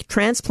kidney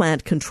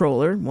transplant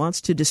controller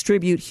wants to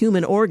distribute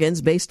human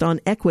organs based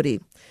on equity.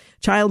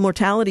 Child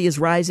mortality is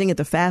rising at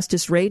the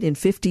fastest rate in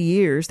 50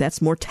 years.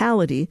 That's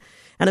mortality.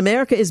 And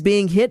America is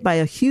being hit by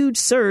a huge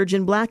surge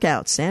in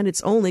blackouts, and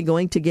it's only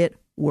going to get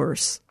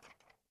worse.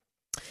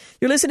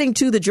 You're listening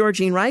to The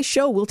Georgene Rice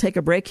Show. We'll take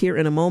a break here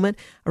in a moment.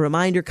 A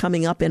reminder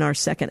coming up in our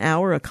second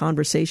hour, a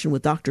conversation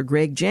with Dr.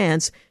 Greg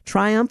Jantz,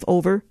 Triumph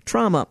Over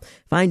Trauma,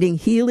 Finding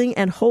Healing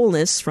and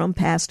Wholeness from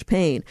Past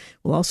Pain.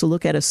 We'll also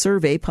look at a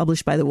survey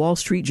published by the Wall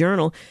Street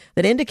Journal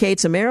that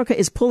indicates America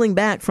is pulling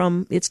back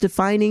from its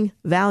defining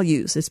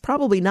values. It's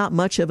probably not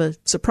much of a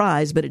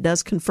surprise, but it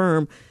does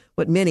confirm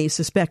what many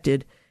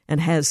suspected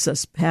and have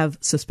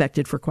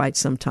suspected for quite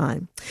some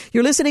time.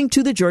 You're listening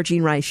to The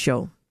Georgene Rice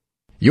Show.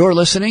 You're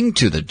listening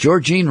to the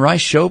Georgene Rice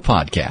Show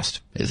podcast.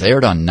 It's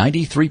aired on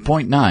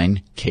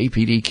 93.9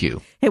 KPDQ.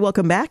 Hey,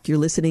 welcome back. You're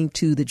listening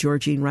to the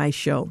Georgene Rice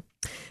Show.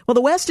 Well, the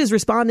West is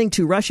responding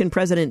to Russian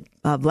President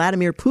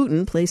Vladimir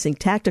Putin placing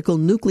tactical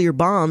nuclear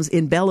bombs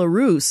in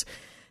Belarus.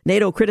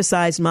 NATO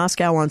criticized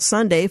Moscow on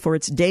Sunday for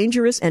its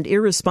dangerous and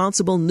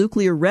irresponsible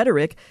nuclear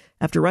rhetoric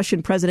after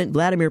Russian President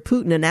Vladimir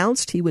Putin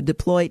announced he would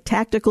deploy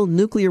tactical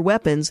nuclear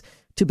weapons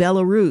to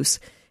Belarus.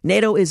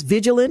 NATO is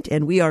vigilant,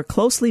 and we are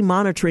closely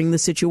monitoring the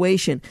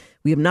situation.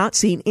 We have not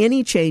seen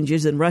any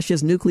changes in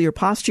Russia's nuclear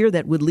posture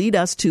that would lead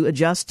us to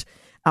adjust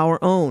our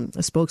own, a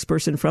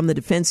spokesperson from the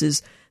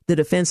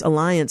Defense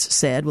Alliance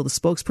said. Well, the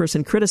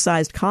spokesperson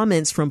criticized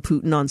comments from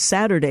Putin on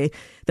Saturday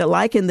that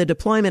likened the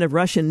deployment of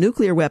Russian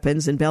nuclear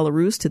weapons in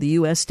Belarus to the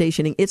U.S.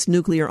 stationing its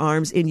nuclear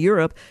arms in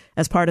Europe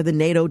as part of the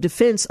NATO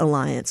Defense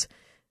Alliance.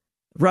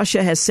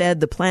 Russia has said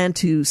the plan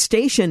to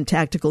station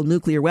tactical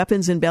nuclear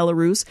weapons in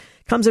Belarus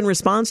comes in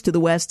response to the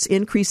West's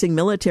increasing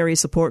military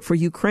support for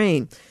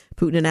Ukraine.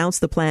 Putin announced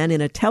the plan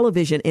in a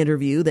television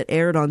interview that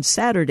aired on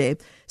Saturday,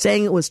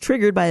 saying it was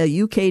triggered by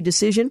a UK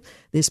decision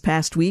this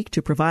past week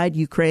to provide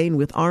Ukraine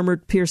with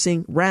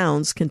armor-piercing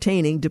rounds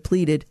containing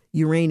depleted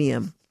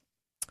uranium.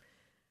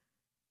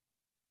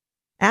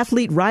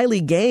 Athlete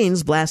Riley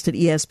Gaines blasted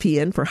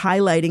ESPN for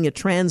highlighting a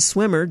trans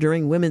swimmer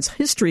during Women's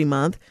History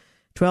Month.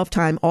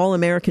 12-time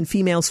All-American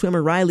female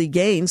swimmer Riley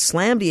Gaines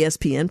slammed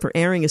ESPN for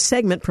airing a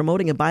segment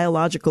promoting a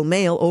biological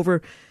male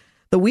over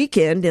the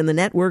weekend in the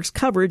network's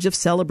coverage of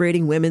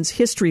celebrating Women's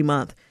History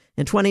Month.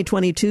 In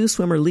 2022,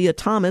 swimmer Leah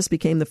Thomas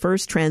became the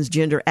first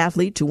transgender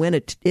athlete to win a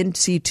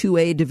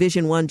NCAA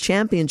Division I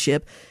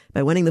championship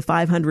by winning the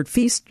 500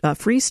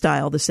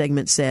 freestyle, the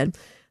segment said.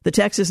 The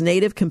Texas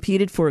native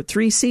competed for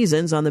 3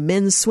 seasons on the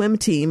men's swim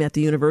team at the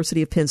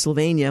University of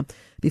Pennsylvania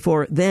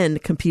before then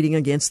competing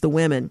against the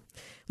women.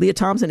 Leah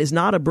Thompson is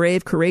not a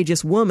brave,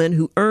 courageous woman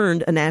who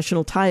earned a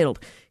national title.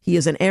 He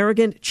is an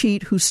arrogant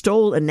cheat who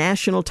stole a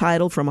national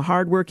title from a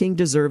hardworking,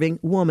 deserving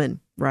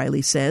woman,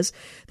 Riley says.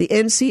 The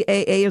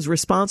NCAA is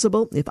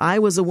responsible. If I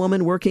was a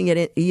woman working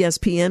at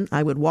ESPN,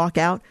 I would walk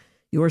out.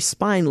 You're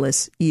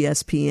spineless,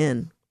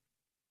 ESPN.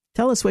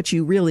 Tell us what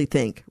you really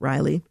think,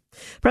 Riley.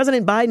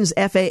 President Biden's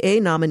FAA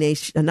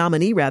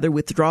nominee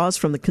withdraws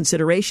from the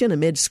consideration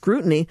amid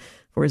scrutiny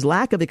for his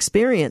lack of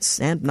experience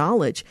and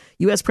knowledge.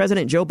 U.S.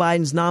 President Joe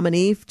Biden's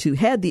nominee to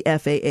head the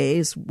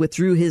FAA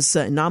withdrew his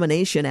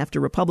nomination after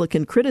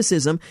Republican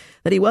criticism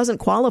that he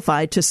wasn't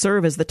qualified to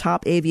serve as the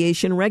top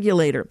aviation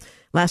regulator.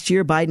 Last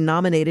year, Biden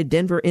nominated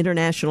Denver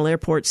International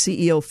Airport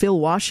CEO Phil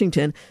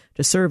Washington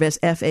to serve as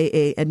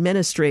FAA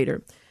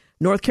administrator.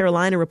 North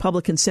Carolina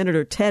Republican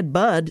Senator Ted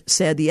Budd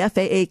said the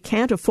FAA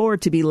can't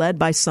afford to be led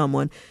by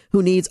someone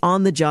who needs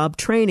on-the-job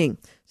training.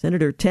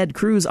 Senator Ted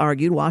Cruz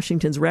argued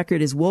Washington's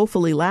record is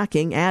woefully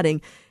lacking,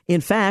 adding,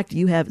 in fact,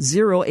 you have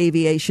zero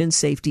aviation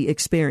safety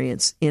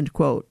experience, end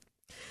quote.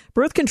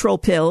 Birth control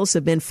pills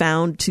have been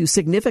found to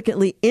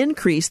significantly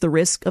increase the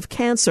risk of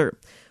cancer.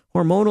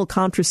 Hormonal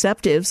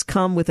contraceptives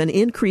come with an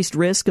increased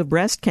risk of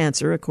breast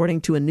cancer, according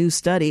to a new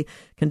study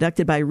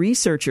conducted by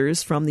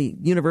researchers from the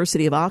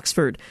University of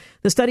Oxford.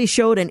 The study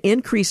showed an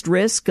increased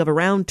risk of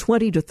around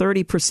 20 to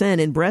 30%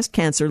 in breast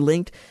cancer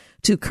linked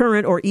to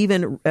current or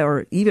even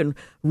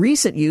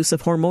recent use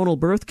of hormonal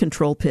birth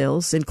control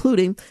pills,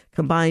 including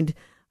combined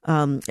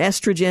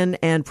estrogen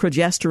and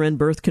progesterone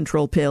birth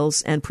control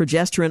pills and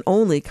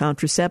progesterone-only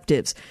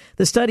contraceptives.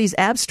 The study's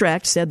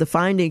abstract said the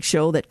findings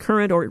show that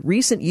current or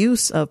recent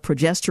use of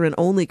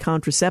progesterone-only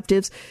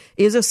contraceptives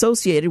is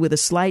associated with a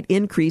slight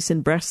increase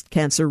in breast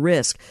cancer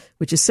risk,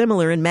 which is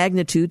similar in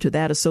magnitude to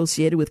that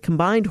associated with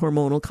combined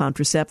hormonal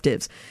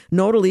contraceptives.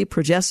 Notably,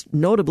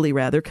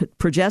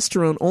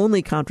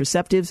 progesterone-only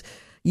contraceptives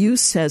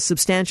use has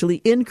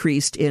substantially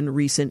increased in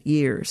recent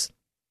years.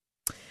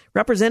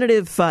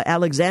 Representative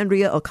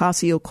Alexandria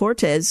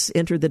Ocasio-Cortez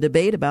entered the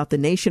debate about the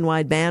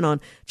nationwide ban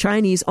on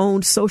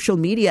Chinese-owned social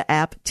media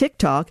app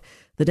TikTok.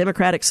 The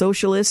Democratic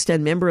Socialist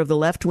and member of the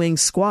left-wing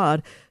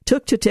Squad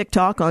took to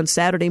TikTok on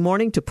Saturday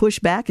morning to push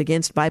back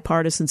against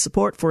bipartisan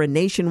support for a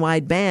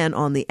nationwide ban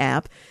on the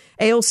app.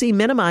 AOC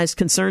minimized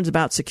concerns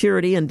about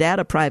security and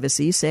data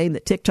privacy, saying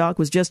that TikTok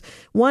was just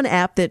one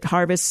app that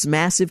harvests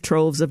massive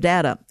troves of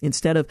data.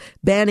 Instead of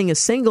banning a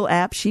single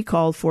app, she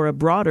called for a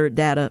broader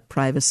data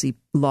privacy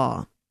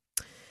law.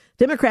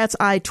 Democrats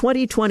eye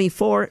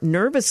 2024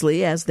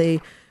 nervously as they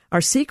are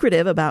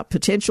secretive about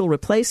potential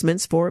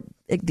replacements for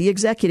the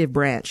executive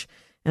branch.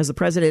 As the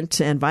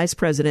president and vice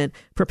president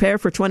prepare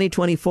for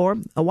 2024,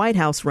 a White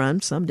House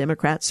run, some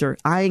Democrats are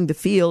eyeing the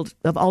field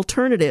of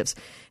alternatives.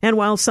 And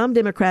while some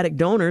Democratic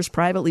donors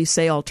privately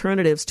say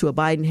alternatives to a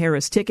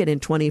Biden-Harris ticket in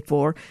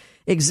 24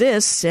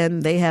 exists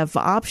and they have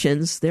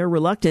options, they're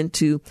reluctant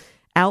to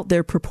out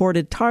their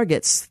purported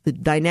targets. The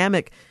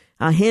dynamic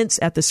hints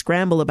at the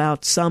scramble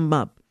about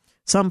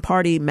some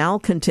party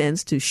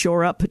malcontents to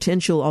shore up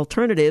potential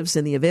alternatives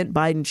in the event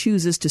Biden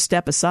chooses to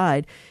step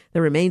aside.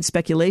 There remains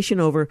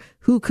speculation over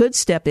who could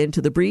step into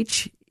the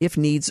breach if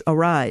needs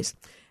arise.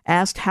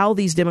 Asked how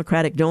these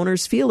Democratic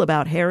donors feel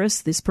about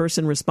Harris, this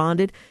person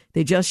responded,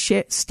 "They just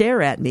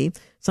stare at me."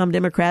 Some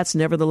Democrats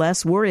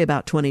nevertheless worry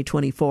about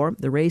 2024.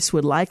 The race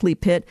would likely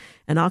pit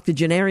an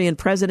octogenarian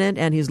president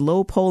and his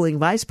low-polling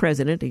vice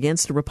president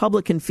against a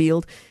Republican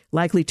field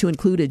likely to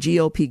include a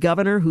GOP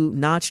governor who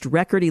notched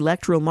record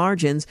electoral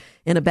margins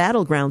in a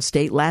battleground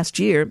state last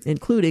year,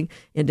 including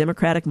in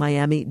Democratic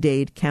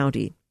Miami-Dade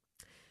County.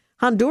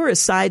 Honduras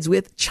sides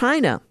with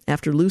China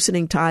after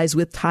loosening ties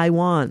with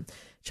Taiwan.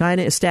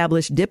 China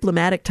established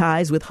diplomatic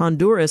ties with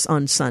Honduras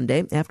on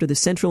Sunday after the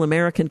Central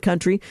American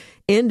country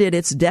ended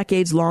its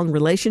decades-long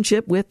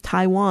relationship with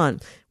Taiwan,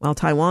 while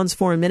Taiwan's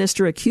foreign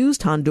minister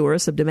accused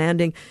Honduras of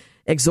demanding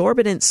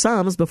exorbitant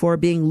sums before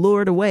being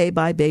lured away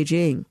by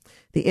Beijing.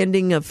 The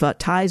ending of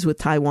ties with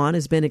Taiwan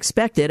has been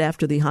expected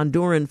after the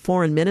Honduran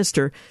foreign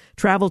minister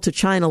traveled to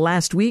China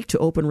last week to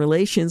open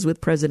relations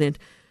with President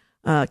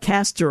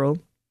Castro.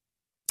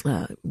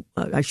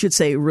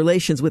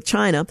 Relations with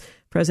China.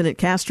 President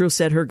Castro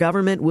said her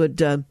government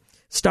would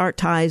start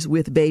ties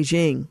with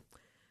Beijing.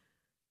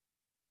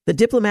 The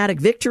diplomatic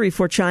victory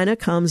for China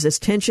comes as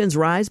tensions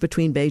rise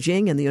between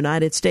Beijing and the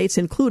United States,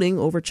 including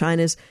over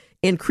China's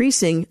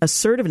increasing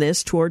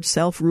assertiveness toward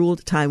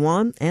self-ruled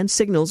Taiwan and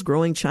signals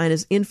growing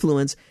China's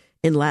influence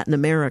in Latin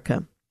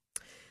America.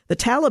 The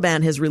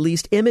Taliban has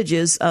released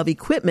images of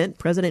equipment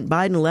President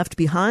Biden left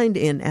behind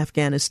in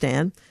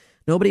Afghanistan.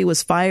 Nobody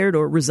was fired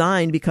or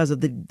resigned because of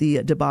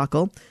the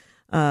debacle.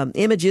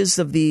 Images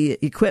of the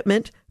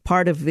equipment,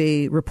 part of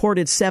the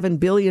reported $7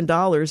 billion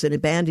in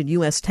abandoned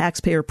U.S.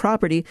 taxpayer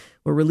property,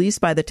 were released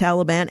by the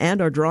Taliban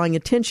and are drawing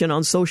attention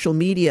on social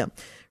media.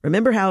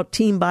 Remember how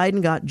Team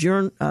Biden got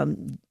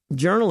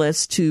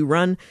journalists to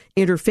run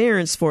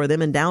interference for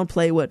them and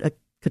downplay what a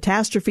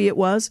catastrophe it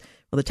was?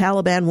 Well, the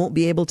Taliban won't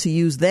be able to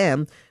use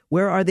them.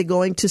 Where are they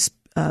going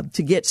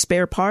to get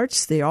spare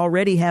parts? They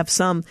already have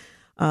some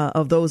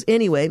of those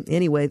anyway.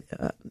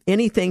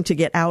 Anything to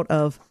get out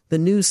of the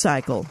news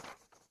cycle.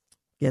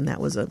 Again,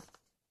 that was a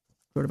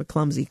sort of a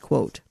clumsy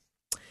quote.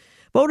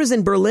 Voters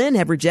in Berlin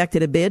have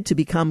rejected a bid to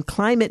become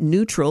climate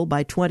neutral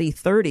by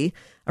 2030.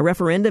 A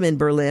referendum in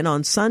Berlin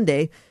on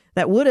Sunday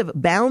that would have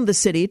bound the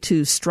city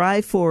to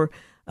strive for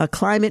a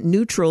climate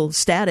neutral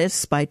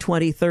status by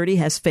 2030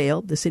 has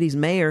failed. The city's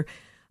mayor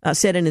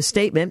said in a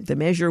statement the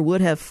measure would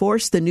have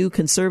forced the new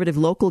conservative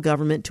local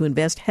government to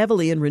invest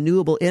heavily in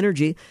renewable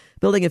energy,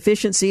 building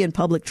efficiency and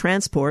public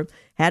transport.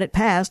 Had it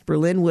passed,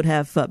 Berlin would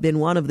have been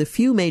one of the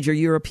few major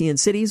European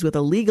cities with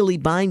a legally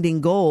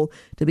binding goal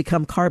to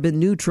become carbon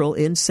neutral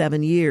in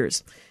 7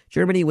 years.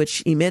 Germany,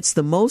 which emits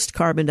the most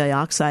carbon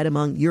dioxide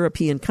among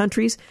European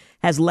countries,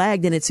 has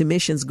lagged in its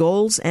emissions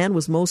goals and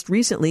was most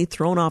recently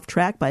thrown off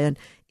track by an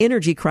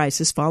energy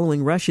crisis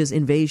following Russia's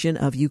invasion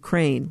of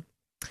Ukraine.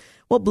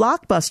 Well,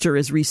 Blockbuster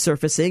is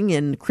resurfacing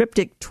in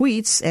cryptic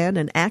tweets and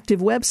an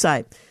active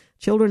website.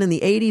 Children in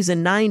the 80s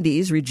and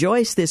 90s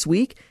rejoiced this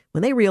week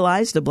when they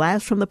realized a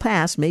blast from the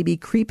past may be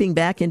creeping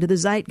back into the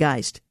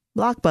zeitgeist.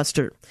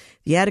 Blockbuster,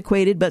 the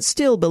antiquated but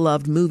still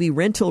beloved movie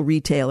rental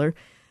retailer,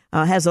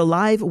 has a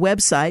live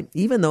website,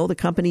 even though the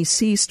company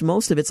ceased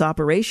most of its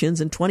operations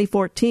in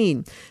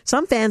 2014.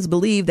 Some fans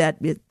believe that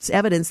it's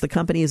evidence the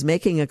company is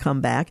making a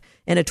comeback.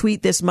 In a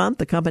tweet this month,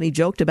 the company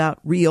joked about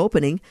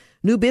reopening.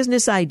 New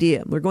business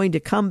idea. We're going to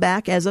come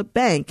back as a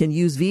bank and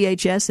use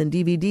VHS and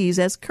DVDs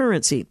as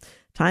currency.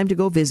 Time to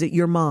go visit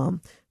your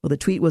mom. Well, the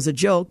tweet was a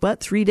joke, but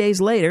 3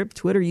 days later,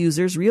 Twitter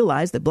users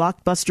realized the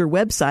Blockbuster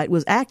website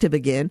was active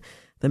again.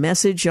 The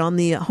message on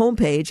the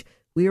homepage,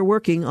 "We are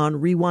working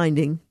on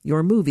rewinding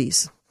your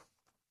movies."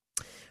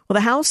 Well,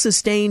 the House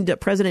sustained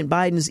President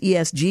Biden's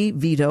ESG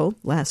veto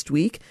last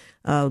week.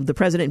 The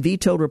president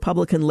vetoed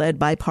Republican-led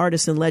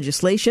bipartisan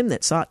legislation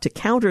that sought to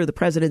counter the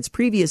president's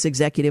previous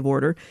executive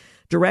order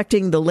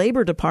directing the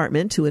Labor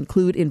Department to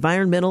include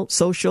environmental,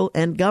 social,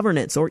 and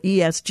governance, or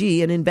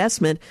ESG, in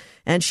investment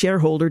and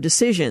shareholder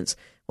decisions.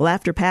 Well,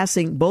 after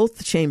passing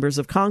both chambers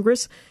of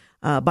Congress,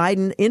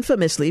 Biden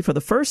infamously, for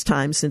the first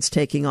time since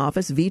taking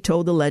office,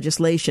 vetoed the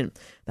legislation.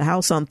 The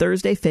House on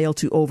Thursday failed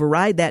to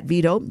override that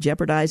veto,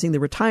 jeopardizing the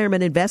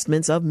retirement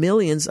investments of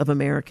millions of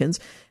Americans,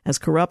 as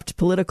corrupt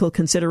political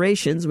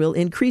considerations will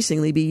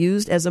increasingly be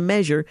used as a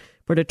measure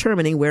for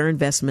determining where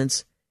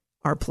investments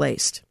are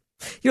placed.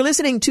 You're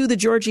listening to The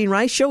Georgene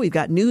Rice Show. We've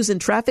got news and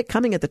traffic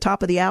coming at the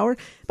top of the hour,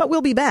 but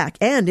we'll be back.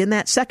 And in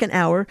that second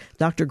hour,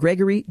 Dr.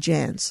 Gregory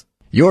Jans.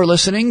 You're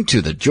listening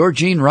to The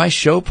Georgene Rice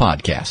Show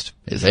podcast.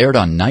 It's aired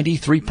on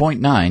 93.9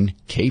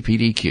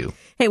 KPDQ.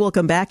 Hey,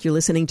 welcome back. You're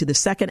listening to the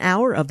second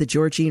hour of The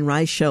Georgene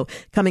Rice Show.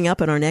 Coming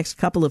up in our next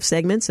couple of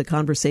segments, a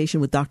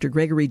conversation with Dr.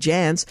 Gregory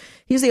Jans.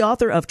 He's the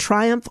author of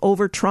Triumph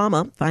Over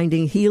Trauma,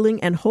 Finding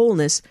Healing and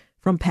Wholeness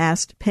from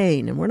Past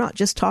Pain. And we're not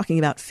just talking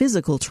about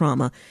physical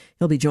trauma.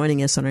 He'll be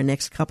joining us on our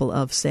next couple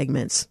of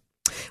segments.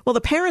 Well,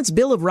 the Parents'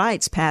 Bill of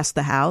Rights passed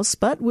the House,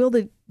 but will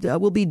be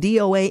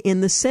DOA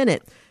in the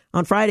Senate.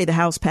 On Friday, the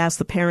House passed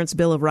the Parents'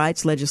 Bill of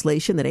Rights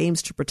legislation that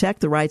aims to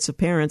protect the rights of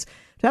parents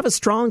to have a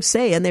strong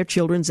say in their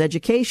children's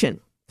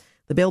education.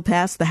 The bill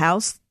passed the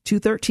House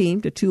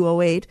 213 to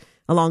 208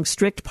 along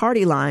strict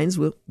party lines,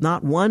 with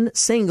not one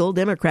single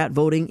Democrat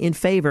voting in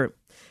favor.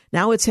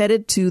 Now it's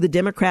headed to the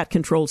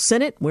Democrat-controlled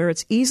Senate, where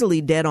it's easily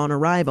dead on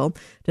arrival.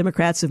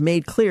 Democrats have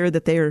made clear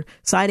that they're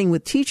siding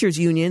with teachers'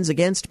 unions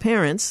against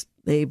parents.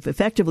 They've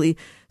effectively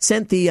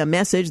sent the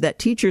message that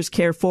teachers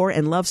care for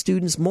and love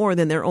students more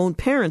than their own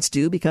parents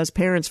do, because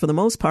parents, for the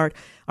most part,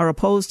 are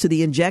opposed to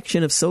the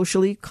injection of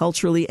socially,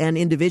 culturally, and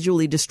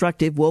individually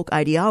destructive woke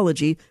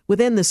ideology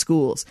within the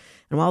schools.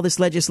 And while this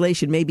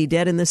legislation may be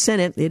dead in the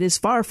Senate, it is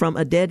far from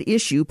a dead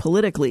issue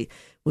politically,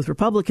 with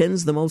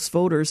Republicans, the most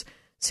voters,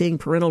 seeing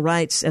parental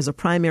rights as a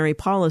primary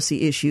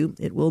policy issue.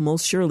 It will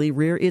most surely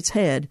rear its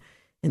head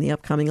in the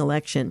upcoming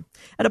election.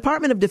 A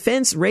Department of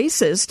Defense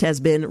racist has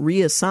been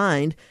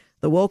reassigned.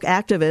 The woke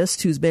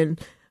activist who's been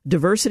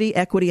Diversity,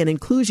 Equity, and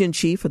Inclusion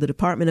Chief for the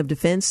Department of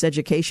Defense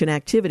Education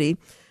Activity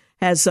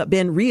has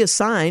been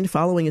reassigned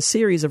following a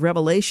series of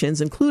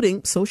revelations,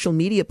 including social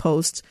media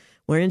posts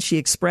wherein she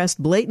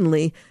expressed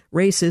blatantly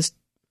racist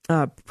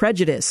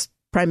prejudice,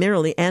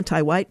 primarily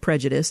anti-white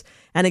prejudice.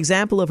 An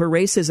example of her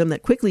racism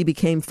that quickly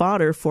became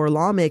fodder for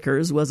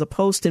lawmakers was a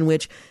post in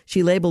which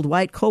she labeled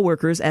white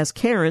coworkers as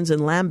Karens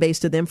and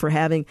lambasted them for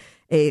having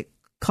a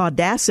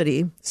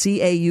caudacity,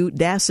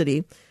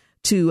 C-A-U-dacity,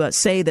 to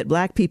say that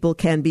black people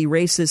can be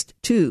racist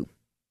too.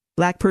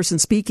 Black person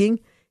speaking,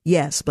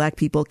 yes, black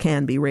people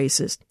can be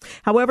racist.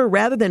 However,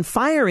 rather than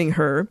firing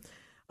her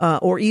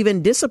or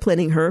even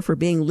disciplining her for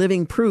being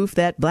living proof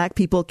that black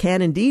people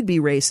can indeed be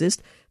racist,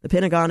 the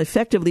Pentagon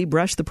effectively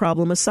brushed the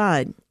problem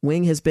aside.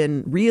 Wing has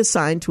been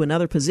reassigned to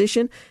another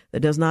position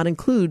that does not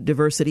include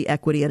diversity,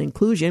 equity, and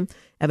inclusion.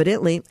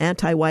 Evidently,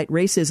 anti-white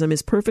racism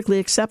is perfectly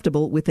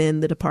acceptable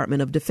within the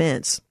Department of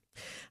Defense.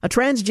 A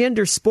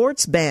transgender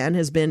sports ban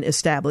has been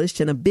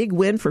established, and a big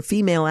win for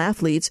female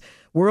athletes.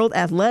 World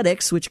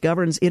Athletics, which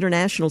governs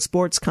international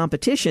sports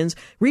competitions,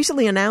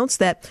 recently announced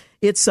that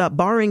it's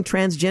barring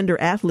transgender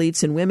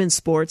athletes in women's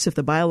sports if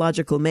the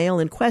biological male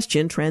in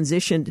question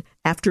transitioned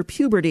after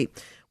puberty.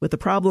 With the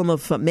problem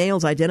of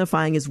males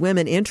identifying as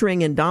women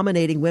entering and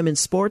dominating women's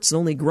sports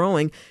only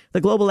growing,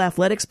 the global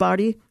athletics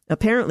body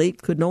apparently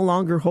could no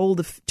longer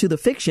hold to the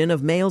fiction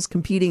of males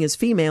competing as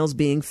females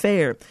being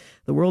fair.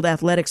 The World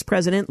Athletics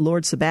president,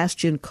 Lord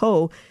Sebastian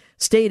Coe,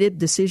 stated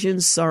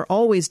decisions are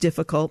always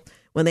difficult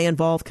when they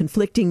involve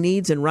conflicting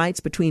needs and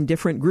rights between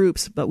different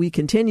groups, but we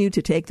continue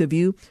to take the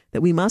view that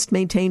we must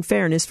maintain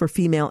fairness for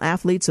female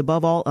athletes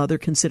above all other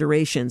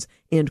considerations,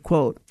 end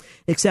quote.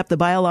 Except the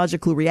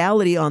biological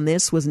reality on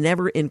this was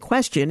never in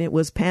question. It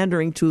was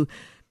pandering to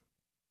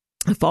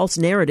a false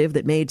narrative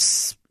that made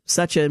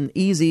such an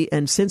easy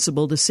and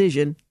sensible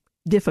decision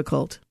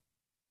difficult.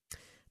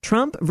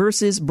 Trump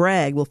versus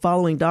Bragg. Well,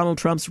 following Donald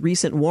Trump's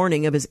recent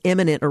warning of his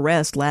imminent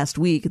arrest last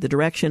week at the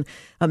direction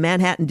of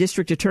Manhattan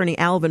District Attorney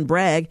Alvin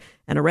Bragg,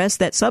 an arrest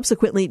that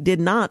subsequently did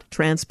not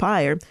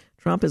transpire,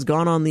 Trump has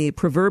gone on the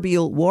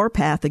proverbial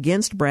warpath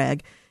against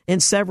Bragg.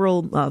 In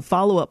several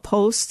follow-up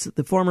posts,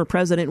 the former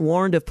president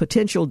warned of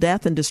potential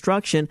death and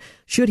destruction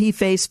should he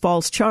face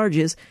false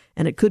charges,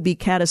 and it could be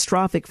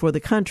catastrophic for the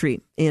country,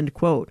 end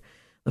quote.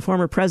 The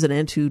former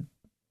president, who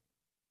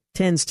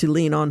tends to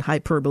lean on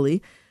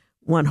hyperbole,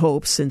 one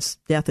hopes, since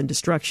death and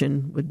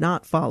destruction would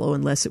not follow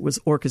unless it was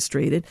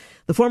orchestrated.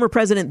 The former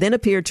president then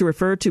appeared to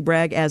refer to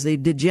Bragg as a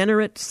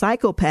degenerate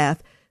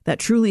psychopath that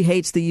truly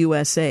hates the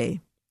USA,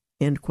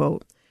 end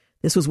quote.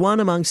 This was one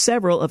among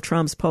several of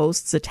Trump's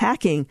posts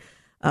attacking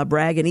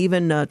Bragg, and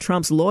even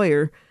Trump's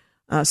lawyer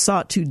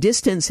sought to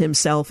distance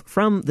himself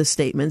from the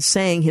statements,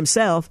 saying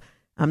himself,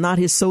 "I'm not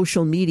his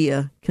social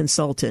media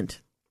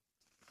consultant."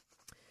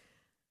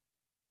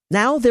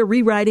 Now they're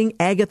rewriting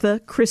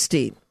Agatha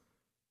Christie.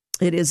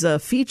 It is a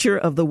feature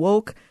of the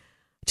woke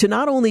to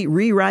not only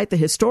rewrite the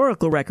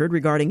historical record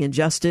regarding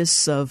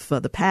injustice of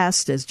the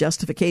past as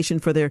justification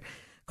for their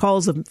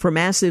calls for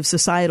massive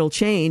societal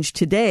change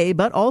today,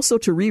 but also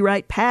to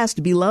rewrite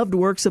past beloved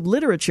works of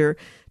literature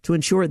to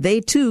ensure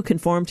they too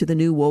conform to the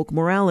new woke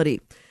morality.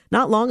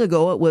 Not long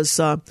ago, it was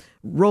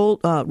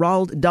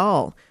Roald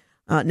Dahl.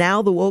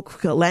 Now the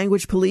woke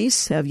language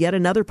police have yet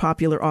another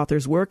popular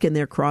author's work in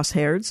their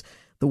crosshairs,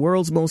 the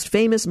world's most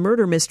famous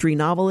murder mystery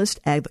novelist,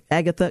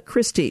 Agatha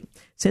Christie.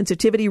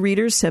 Sensitivity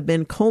readers have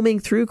been combing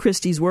through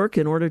Christie's work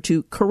in order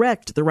to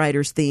correct the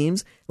writer's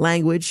themes,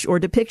 language, or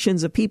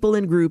depictions of people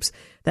and groups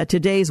that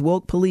today's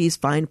woke police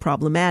find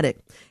problematic.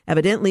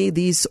 Evidently,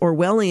 these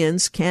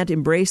Orwellians can't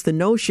embrace the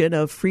notion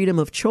of freedom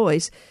of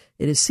choice.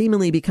 It is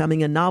seemingly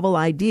becoming a novel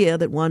idea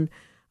that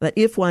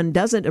if one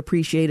doesn't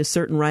appreciate a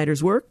certain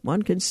writer's work,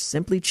 one can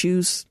simply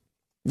choose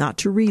not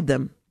to read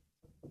them.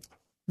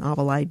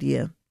 Novel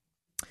idea.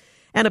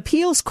 An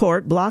appeals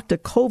court blocked a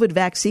COVID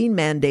vaccine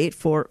mandate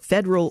for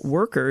federal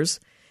workers.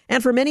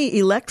 And for many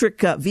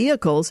electric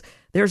vehicles,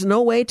 there's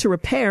no way to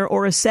repair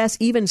or assess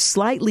even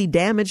slightly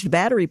damaged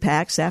battery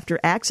packs after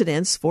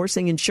accidents,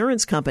 forcing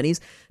insurance companies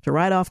to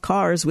write off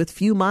cars with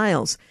few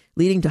miles,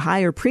 leading to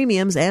higher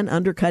premiums and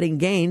undercutting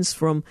gains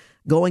from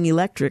going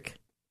electric.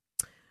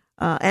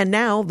 And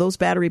now those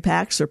battery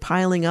packs are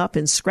piling up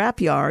in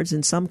scrap yards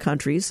in some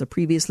countries, a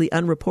previously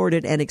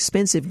unreported and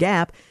expensive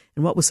gap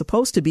in what was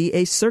supposed to be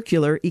a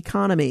circular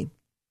economy.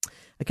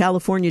 A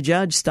California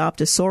judge stopped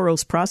a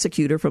Soros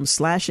prosecutor from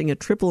slashing a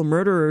triple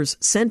murderer's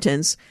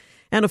sentence,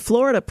 and a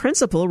Florida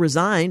principal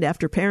resigned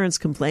after parents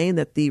complained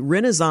that the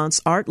Renaissance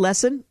art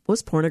lesson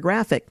was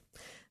pornographic.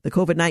 The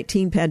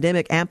COVID-19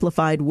 pandemic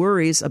amplified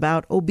worries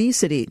about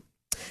obesity.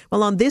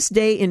 Well, on this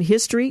day in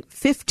history,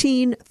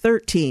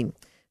 1513,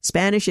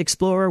 Spanish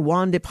explorer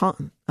Juan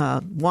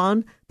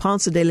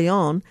Ponce de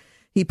Leon,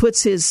 he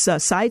puts his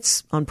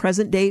sights on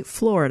present-day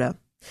Florida.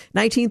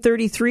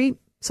 1933,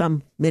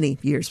 many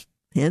years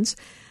hence,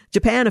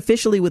 Japan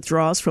officially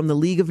withdraws from the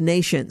League of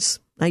Nations.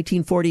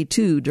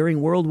 1942,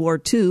 during World War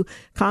II,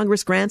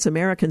 Congress grants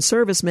American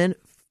servicemen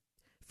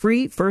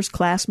free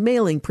first-class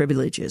mailing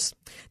privileges.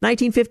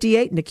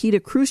 1958, Nikita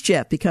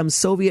Khrushchev becomes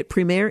Soviet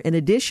premier in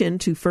addition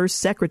to first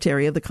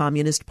secretary of the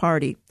Communist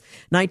Party.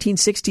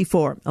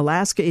 1964,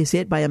 Alaska is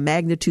hit by a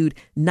magnitude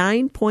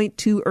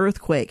 9.2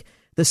 earthquake,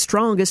 the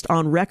strongest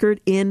on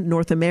record in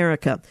North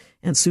America,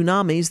 and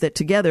tsunamis that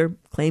together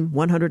claim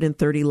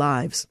 130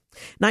 lives.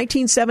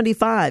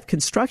 1975,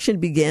 construction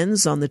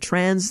begins on the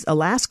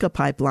Trans-Alaska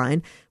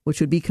Pipeline, which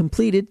would be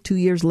completed 2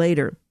 years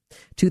later.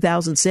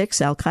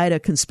 2006,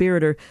 Al-Qaeda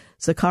conspirator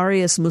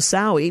Zacarias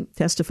Moussaoui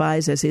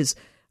testifies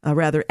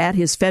at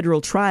his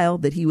federal trial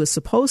that he was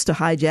supposed to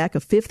hijack a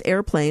fifth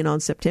airplane on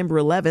September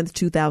 11th,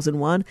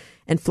 2001,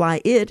 and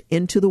fly it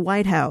into the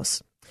White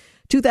House.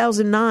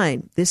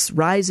 2009, this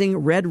rising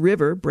Red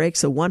River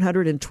breaks a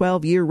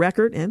 112-year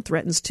record and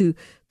threatens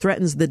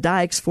the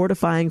dikes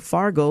fortifying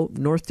Fargo,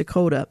 North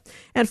Dakota.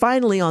 And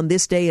finally, on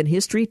this day in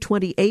history,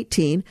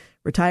 2018,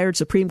 retired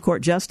Supreme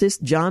Court Justice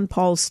John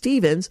Paul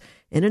Stevens,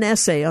 in an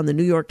essay on the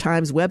New York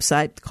Times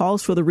website,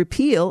 calls for the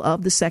repeal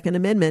of the Second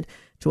Amendment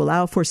to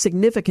allow for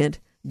significant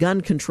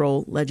gun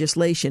control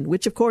legislation,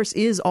 which, of course,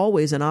 is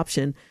always an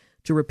option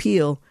to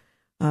repeal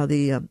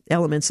the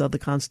elements of the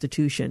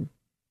Constitution.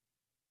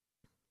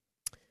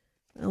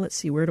 Well, let's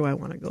see, where do I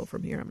want to go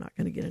from here? I'm not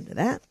going to get into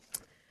that.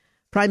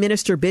 Prime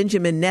Minister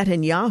Benjamin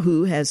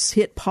Netanyahu has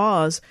hit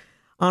pause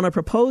on a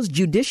proposed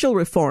judicial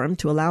reform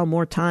to allow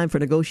more time for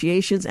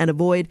negotiations and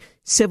avoid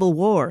civil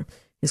war.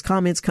 His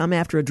comments come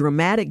after a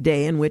dramatic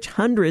day in which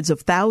hundreds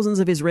of thousands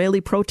of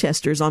Israeli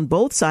protesters on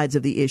both sides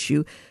of the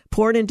issue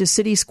poured into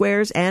city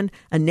squares and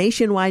a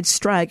nationwide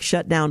strike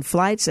shut down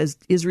flights at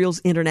Israel's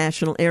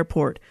international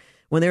airport.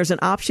 When there's an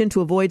option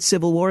to avoid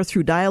civil war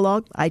through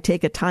dialogue, I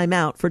take a time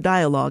out for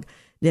dialogue,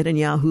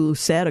 Netanyahu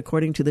said,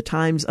 according to the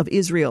Times of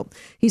Israel.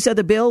 He said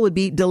the bill would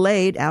be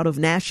delayed out of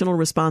national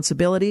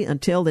responsibility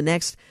until the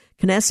next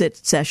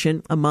Knesset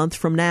session a month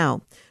from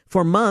now.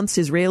 For months,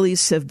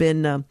 Israelis have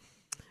been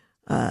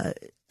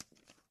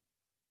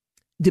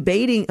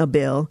debating a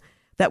bill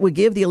that would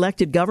give the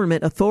elected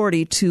government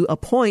authority to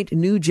appoint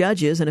new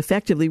judges and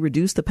effectively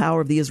reduce the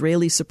power of the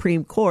Israeli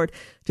Supreme Court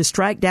to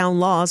strike down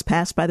laws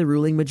passed by the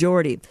ruling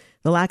majority.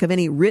 The lack of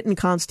any written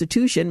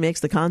constitution makes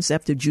the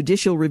concept of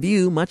judicial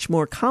review much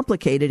more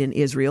complicated in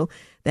Israel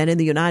than in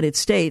the United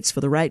States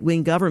for the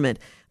right-wing government.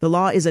 The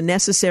law is a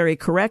necessary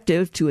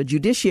corrective to a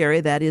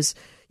judiciary that is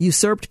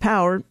usurped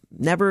power,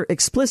 never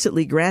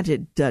explicitly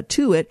granted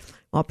to it,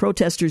 while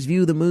protesters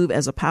view the move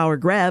as a power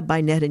grab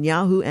by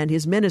Netanyahu and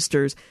his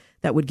ministers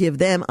that would give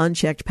them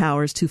unchecked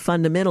powers to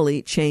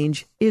fundamentally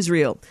change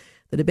Israel.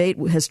 The debate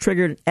has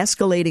triggered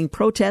escalating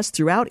protests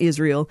throughout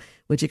Israel,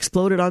 which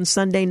exploded on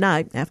Sunday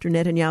night after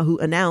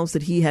Netanyahu announced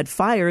that he had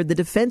fired the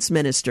defense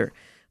minister.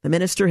 The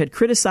minister had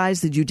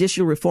criticized the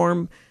judicial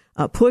reform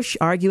push,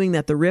 arguing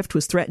that the rift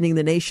was threatening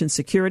the nation's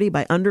security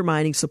by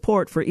undermining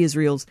support for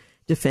Israel's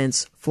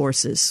defense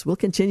forces. We'll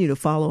continue to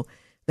follow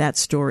that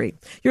story.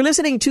 You're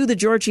listening to The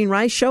Georgene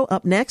Rice Show.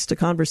 Up next, a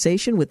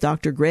conversation with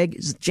Dr. Greg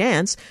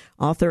Jantz,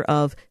 author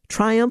of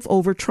Triumph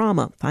Over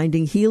Trauma,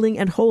 Finding Healing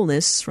and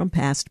Wholeness from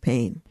Past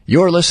Pain.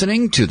 You're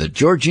listening to The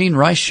Georgene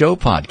Rice Show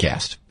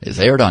podcast. It's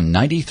aired on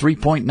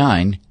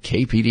 93.9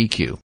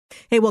 KPDQ.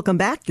 Hey, welcome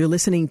back. You're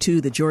listening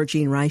to The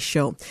Georgene Rice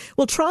Show.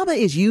 Well, trauma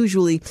is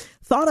usually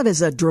thought of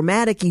as a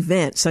dramatic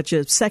event such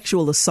as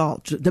sexual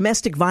assault,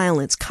 domestic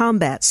violence,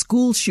 combat,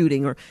 school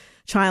shooting, or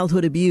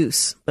childhood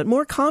abuse. But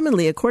more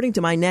commonly, according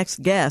to my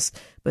next guest,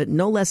 but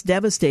no less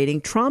devastating,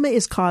 trauma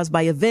is caused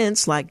by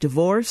events like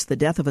divorce, the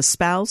death of a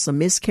spouse, a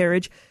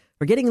miscarriage,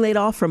 or getting laid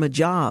off from a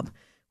job.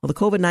 Well, the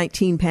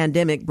COVID-19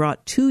 pandemic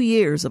brought 2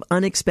 years of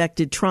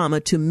unexpected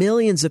trauma to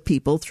millions of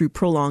people through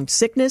prolonged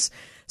sickness,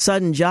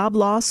 sudden job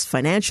loss,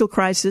 financial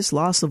crisis,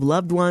 loss of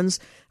loved ones,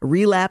 a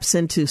relapse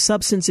into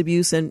substance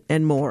abuse,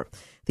 and more.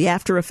 The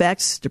after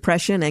effects,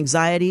 depression,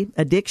 anxiety,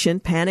 addiction,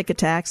 panic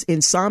attacks,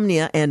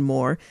 insomnia, and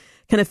more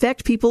can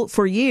affect people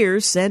for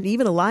years and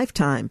even a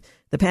lifetime.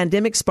 The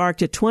pandemic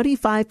sparked a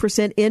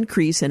 25%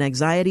 increase in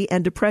anxiety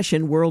and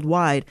depression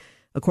worldwide,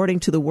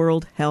 according to the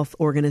World Health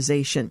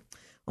Organization.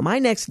 Well, my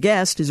next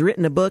guest has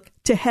written a book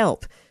to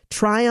help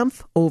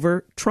triumph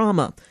over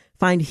trauma.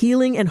 Find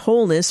healing and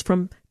wholeness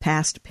from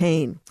past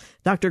pain.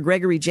 Dr.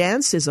 Gregory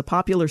Jantz is a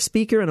popular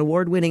speaker and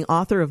award-winning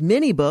author of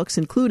many books,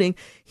 including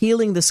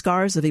Healing the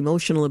Scars of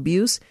Emotional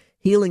Abuse,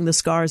 Healing the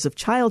Scars of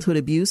Childhood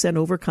Abuse, and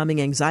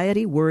Overcoming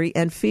Anxiety, Worry,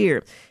 and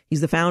Fear. He's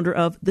the founder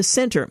of The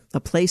Center, a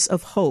Place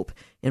of Hope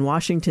in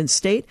Washington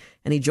State,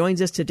 and he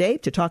joins us today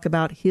to talk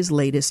about his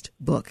latest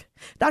book.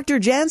 Dr.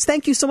 Jantz,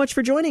 thank you so much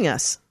for joining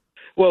us.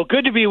 Well,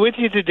 good to be with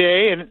you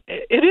today, and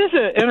it is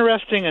an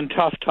interesting and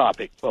tough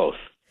topic, both.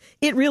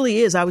 It really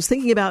is. I was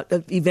thinking about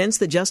events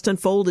that just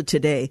unfolded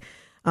today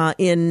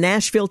in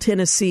Nashville,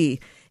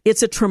 Tennessee.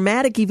 It's a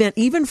traumatic event,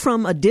 even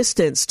from a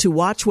distance, to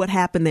watch what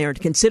happened there,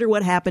 to consider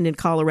what happened in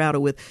Colorado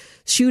with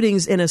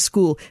shootings in a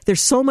school.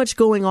 There's so much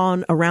going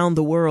on around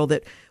the world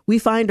that we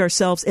find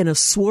ourselves in a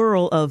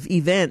swirl of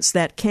events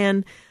that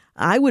can,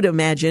 I would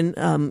imagine,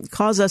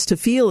 cause us to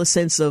feel a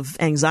sense of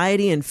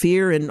anxiety and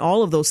fear and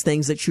all of those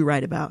things that you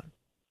write about.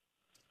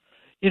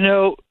 You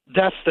know,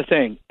 that's the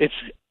thing. It's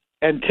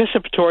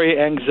anticipatory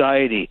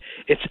anxiety.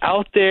 It's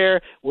out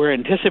there. We're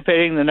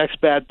anticipating the next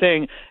bad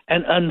thing.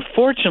 And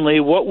unfortunately,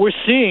 what we're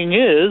seeing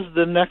is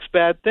the next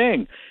bad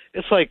thing.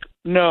 It's like,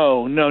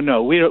 no.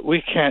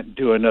 We can't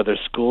do another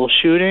school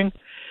shooting.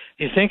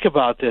 You think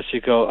about this, you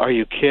go, are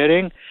you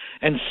kidding?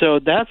 And so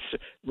that's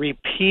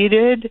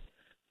repeated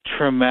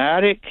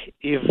traumatic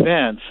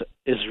events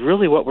is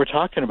really what we're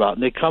talking about.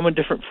 And they come in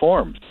different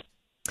forms.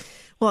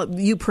 Well,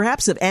 you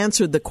perhaps have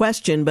answered the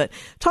question, but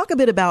talk a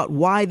bit about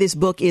why this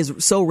book is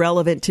so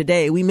relevant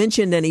today. We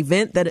mentioned an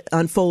event that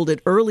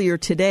unfolded earlier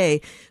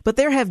today, but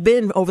there have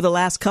been, over the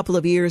last couple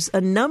of years,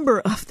 a number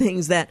of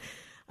things that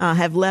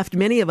have left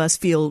many of us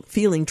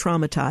feeling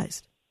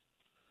traumatized.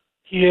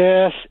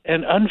 Yes,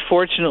 and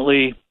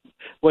unfortunately,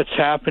 what's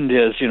happened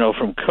is,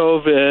 from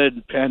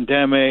COVID,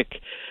 pandemic,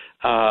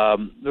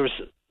 there was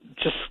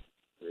just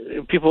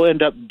people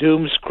end up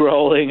doom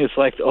scrolling. It's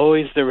like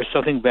always there was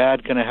something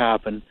bad going to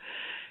happen.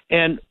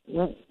 And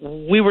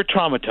we were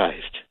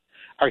traumatized.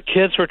 Our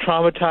kids were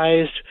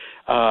traumatized.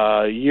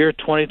 Year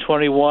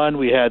 2021,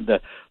 we had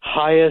the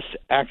highest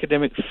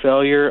academic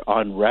failure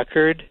on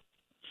record.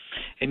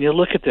 And you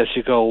look at this,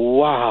 you go,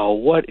 wow,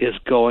 what is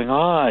going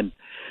on?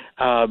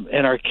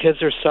 And our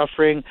kids are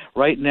suffering.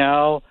 Right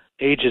now,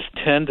 ages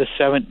 10 to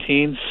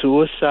 17,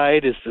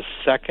 suicide is the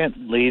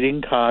second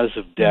leading cause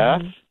of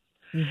death.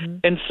 Mm-hmm.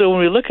 And so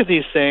when we look at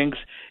these things,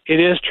 it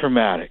is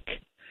traumatic.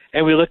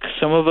 And we look,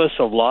 some of us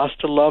have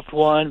lost a loved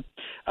one.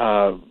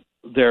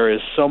 There is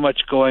so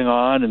much going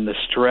on in the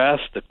stress,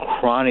 the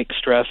chronic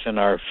stress in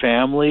our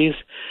families.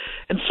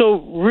 And so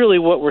really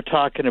what we're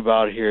talking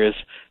about here is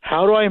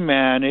how do I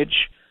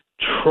manage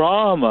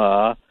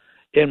trauma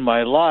in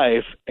my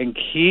life and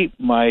keep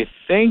my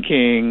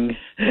thinking,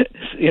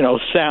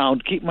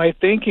 sound, keep my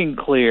thinking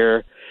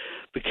clear,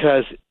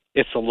 because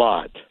it's a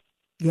lot.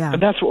 Yeah.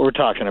 And that's what we're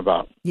talking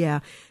about.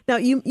 Yeah. Now,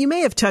 you may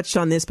have touched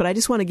on this, but I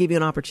just want to give you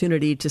an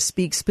opportunity to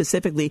speak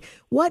specifically.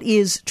 What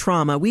is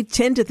trauma? We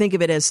tend to think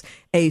of it as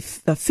a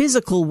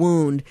physical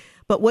wound,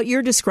 but what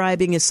you're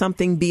describing is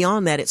something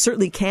beyond that. It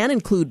certainly can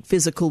include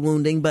physical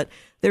wounding, but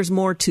there's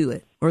more to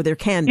it, or there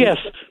can be. Yes,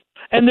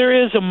 and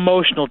there is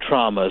emotional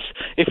traumas.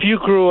 If you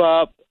grew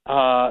up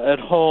at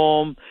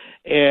home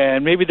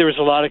and maybe there was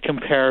a lot of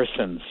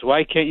comparisons.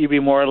 Why can't you be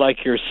more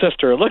like your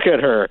sister? Look at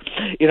her.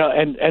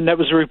 And that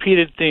was a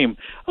repeated theme.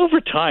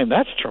 Over time,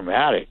 that's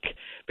traumatic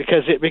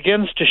because it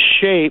begins to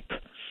shape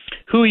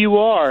who you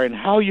are and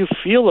how you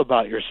feel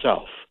about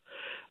yourself.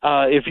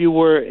 If you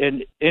were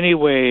in any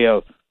way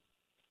a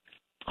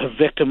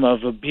victim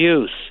of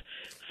abuse,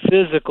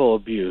 physical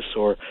abuse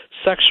or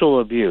sexual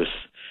abuse,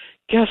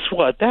 guess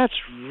what? That's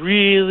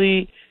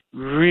really,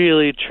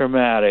 really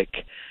traumatic.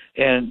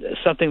 And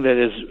something that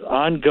is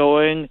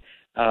ongoing,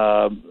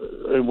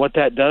 and what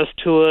that does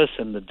to us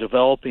and the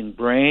developing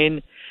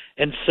brain.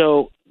 And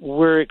so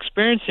we're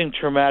experiencing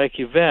traumatic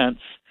events,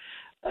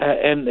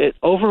 and it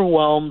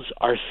overwhelms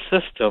our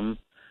system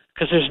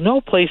because there's no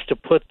place to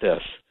put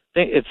this.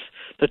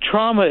 The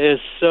trauma is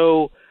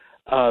so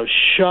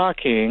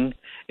shocking,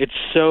 it's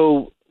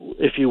so,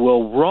 if you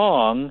will,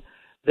 wrong,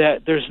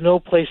 that there's no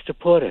place to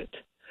put it.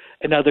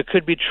 And now there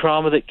could be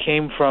trauma that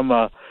came from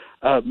a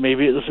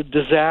maybe it was a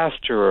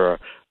disaster or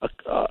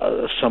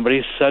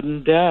somebody's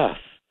sudden death,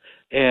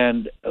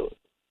 and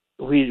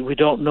we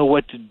don't know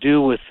what to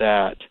do with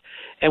that.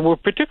 And we're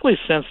particularly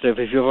sensitive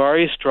if you've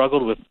already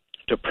struggled with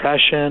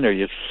depression or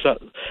you've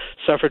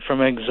suffered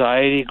from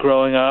anxiety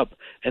growing up,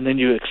 and then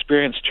you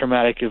experience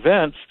traumatic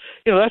events.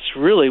 That's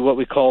really what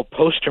we call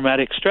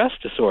post-traumatic stress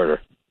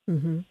disorder.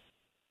 Mm-hmm.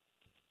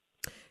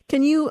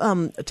 Can you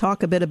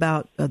talk a bit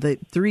about the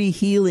 3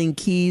 healing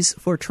keys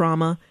for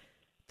trauma,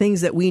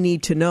 things that we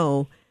need to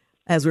know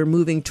as we're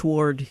moving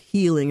toward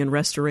healing and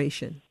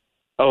restoration?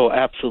 Oh,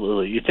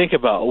 absolutely. You think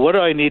about, what do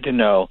I need to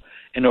know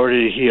in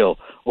order to heal?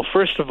 Well,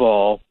 first of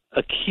all,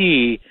 a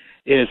key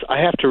is I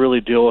have to really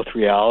deal with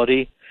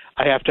reality.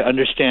 I have to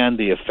understand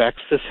the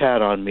effects this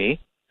had on me.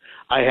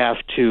 I have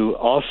to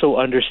also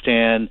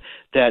understand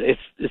that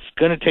it's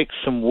going to take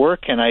some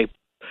work, and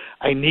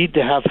I need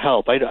to have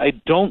help. I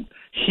don't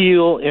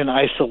heal in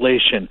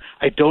isolation.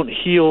 I don't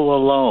heal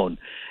alone.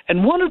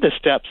 And one of the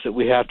steps that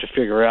we have to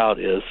figure out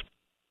is,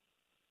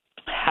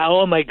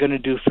 how am I going to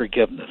do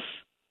forgiveness?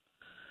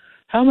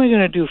 How am I going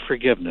to do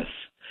forgiveness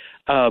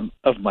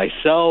of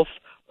myself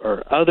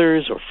or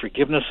others, or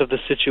forgiveness of the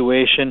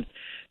situation?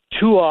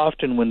 Too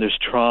often when there's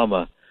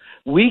trauma,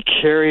 we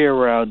carry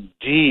around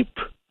deep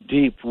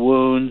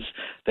wounds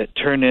that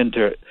turn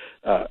into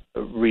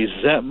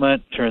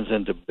resentment, turns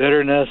into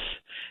bitterness,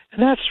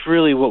 and that's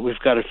really what we've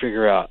got to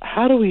figure out.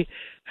 How do we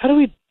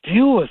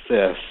deal with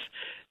this?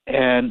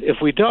 And if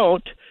we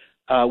don't,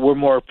 we're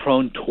more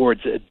prone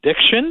towards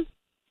addiction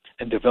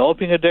and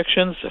developing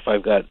addictions. If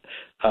I've got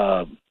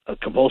a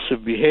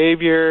compulsive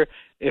behavior,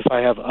 if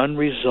I have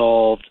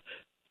unresolved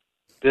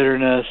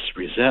bitterness,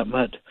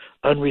 resentment,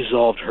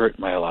 unresolved hurt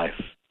in my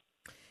life.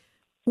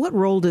 What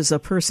role does a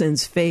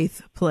person's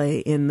faith play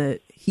in the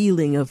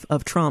healing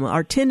of trauma?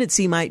 Our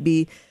tendency might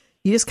be,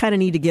 you just kind of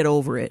need to get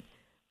over it.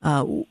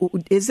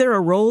 Is there a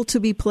role to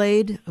be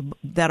played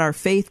that our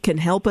faith can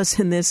help us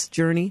in this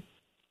journey?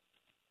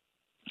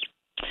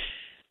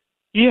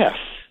 Yes.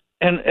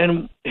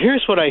 And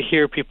here's what I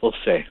hear people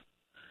say.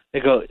 They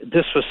go,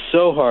 this was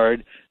so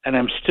hard, and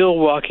I'm still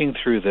walking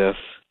through this.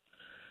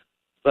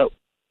 But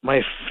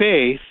my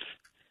faith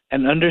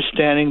and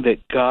understanding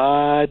that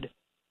God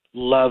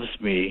loves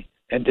me,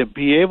 and to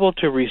be able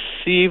to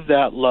receive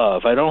that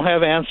love. I don't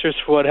have answers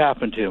for what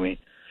happened to me,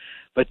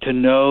 but to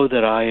know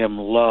that I am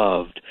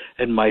loved.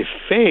 And my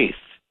faith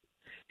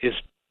is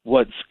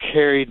what's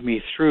carried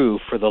me through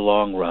for the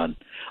long run.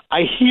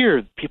 I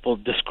hear people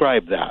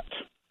describe that.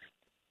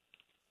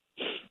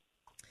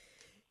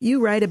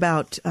 You write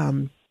about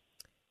 10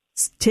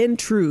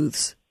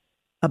 truths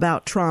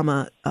about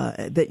trauma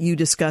that you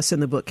discuss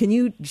in the book. Can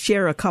you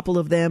share a couple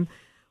of them?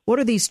 What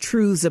are these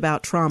truths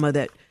about trauma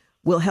that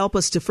will help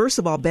us to, first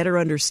of all, better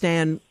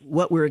understand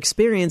what we're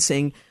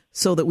experiencing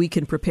so that we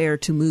can prepare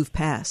to move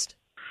past?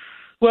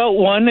 Well,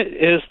 one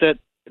is that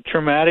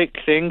traumatic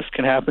things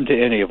can happen to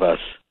any of us.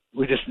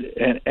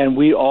 And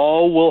we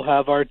all will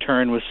have our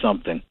turn with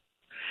something.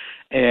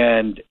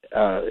 And,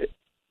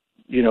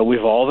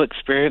 we've all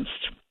experienced,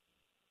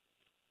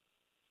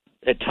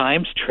 at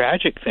times,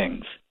 tragic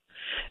things.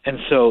 And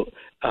so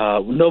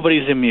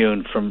nobody's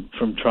immune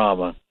from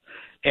trauma.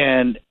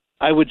 And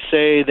I would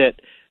say that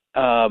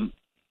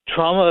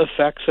trauma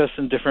affects us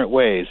in different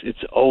ways.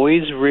 It's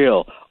always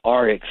real.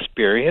 Our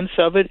experience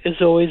of it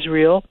is always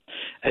real.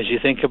 As you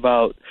think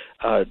about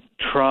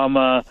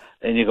trauma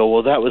and you go,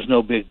 well, that was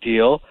no big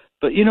deal.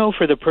 But,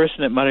 for the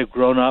person that might have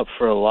grown up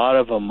with a lot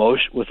of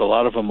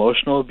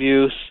emotional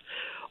abuse,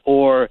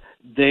 or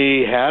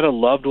they had a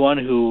loved one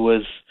who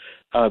was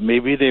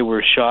maybe they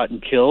were shot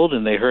and killed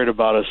and they heard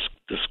about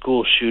the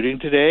school shooting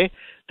today,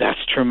 that's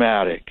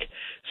traumatic.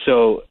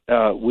 So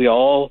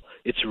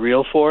it's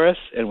real for us,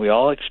 and we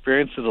all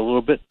experience it a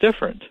little bit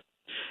different.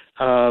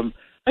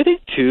 I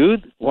think, too,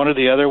 one of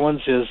the other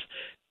ones is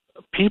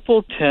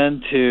people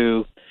tend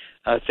to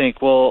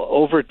think, well,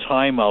 over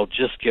time I'll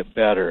just get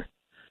better.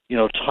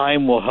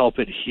 Time will help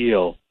it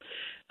heal.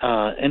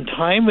 And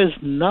time is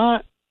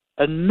not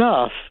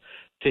enough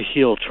to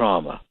heal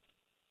trauma.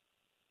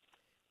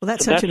 Well,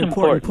 that's such an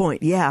important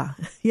point. Yeah,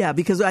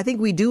 because I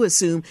think we do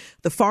assume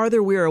the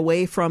farther we're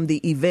away from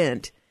the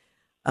event,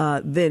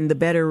 then the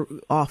better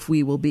off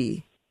we will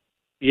be.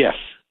 Yes.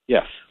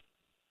 Yep.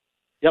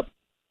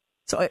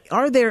 So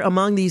are there,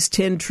 among these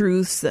 10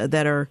 truths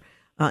that are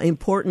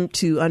important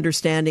to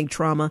understanding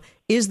trauma,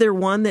 is there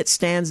one that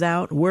stands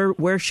out?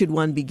 Where should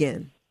one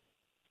begin?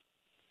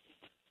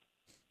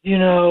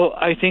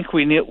 I think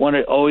we want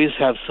to always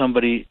have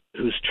somebody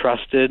who's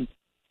trusted.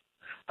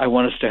 I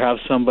want us to have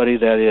somebody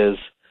that is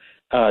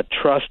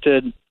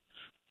trusted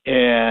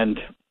and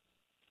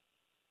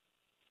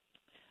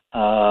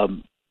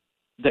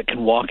that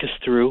can walk us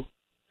through.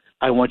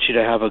 I want you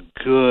to have a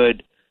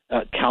good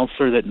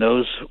counselor that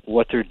knows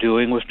what they're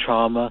doing with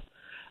trauma.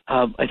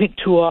 I think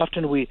too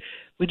often we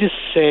just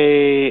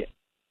say,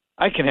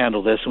 I can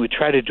handle this, and we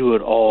try to do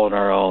it all on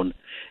our own.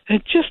 And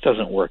it just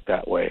doesn't work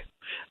that way.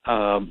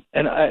 And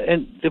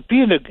to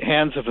be in the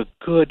hands of a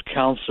good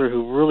counselor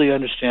who really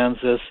understands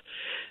this,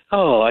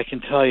 Oh, I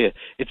can tell you,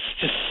 it's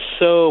just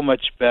so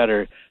much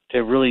better to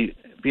really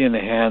be in the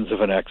hands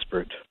of an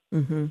expert.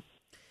 Mm-hmm.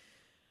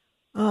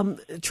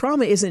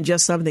 Trauma isn't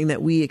just something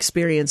that we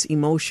experience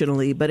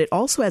emotionally, but it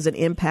also has an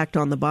impact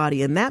on the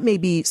body, and that may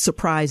be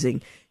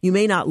surprising. You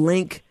may not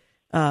link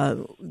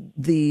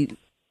the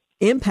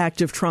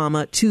impact of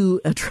trauma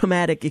to a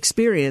traumatic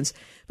experience,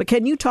 but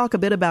can you talk a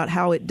bit about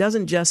how it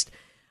doesn't just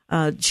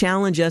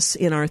challenge us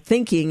in our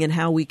thinking and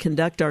how we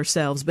conduct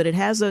ourselves, but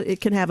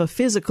it can have a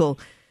physical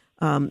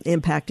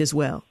impact as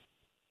well?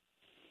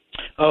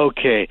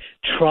 Okay,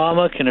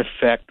 trauma can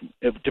affect,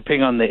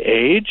 depending on the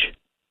age,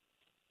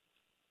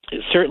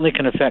 it certainly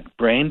can affect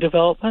brain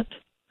development,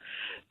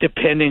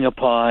 depending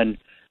upon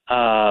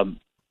the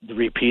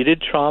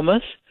repeated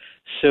traumas.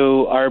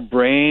 So our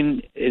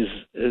brain is,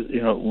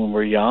 when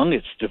we're young,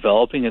 it's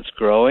developing, it's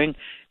growing.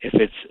 If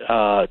it's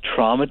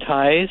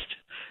traumatized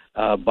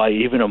by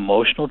even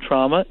emotional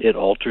trauma, it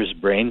alters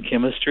brain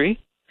chemistry.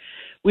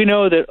 We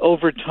know that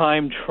over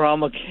time,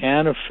 trauma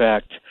can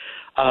affect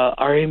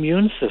our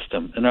immune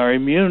system and our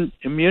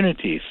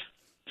immunities.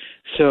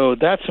 So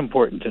that's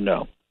important to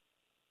know.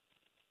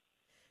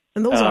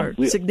 And those are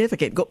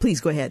significant.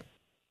 Please go ahead.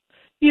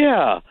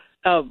 Yeah.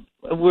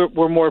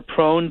 We're more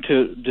prone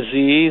to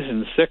disease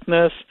and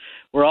sickness.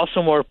 We're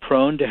also more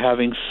prone to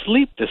having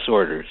sleep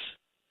disorders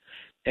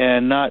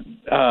and not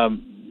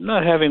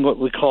having what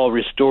we call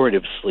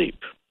restorative sleep.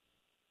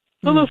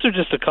 So those are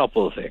just a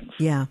couple of things.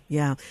 Yeah.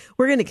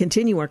 We're going to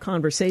continue our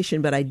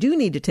conversation, but I do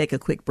need to take a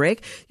quick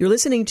break. You're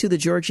listening to The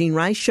Georgene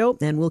Rice Show,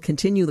 and we'll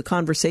continue the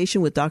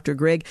conversation with Dr.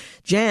 Greg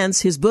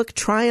Jans. His book,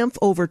 Triumph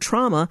Over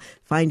Trauma,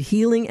 Find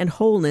Healing and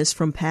Wholeness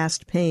from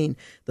Past Pain.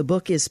 The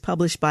book is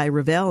published by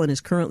Revell and is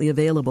currently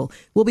available.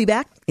 We'll be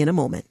back in a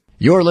moment.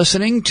 You're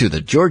listening to the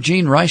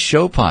Georgene Rice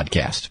Show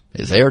podcast.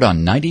 It's aired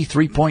on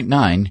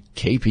 93.9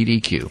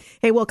 KPDQ.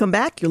 Hey, welcome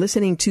back. You're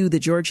listening to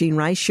the Georgene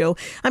Rice Show.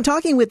 I'm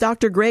talking with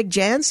Dr. Greg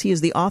Jans. He is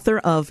the author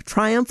of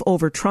Triumph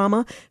Over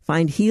Trauma,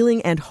 Find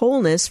Healing and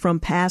Wholeness from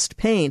Past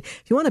Pain.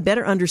 If you want to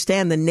better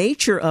understand the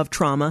nature of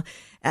trauma,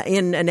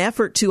 in an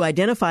effort to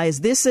identify,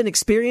 is this an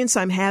experience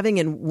I'm having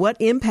and what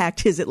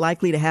impact is it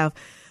likely to have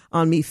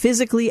on me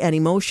physically and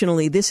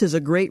emotionally, this is a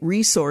great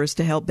resource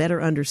to help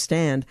better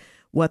understand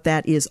what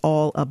that is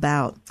all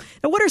about.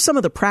 Now, what are some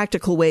of the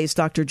practical ways,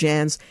 Dr.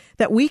 Jans,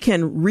 that we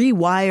can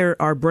rewire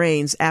our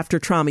brains after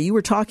trauma? You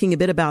were talking a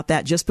bit about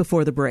that just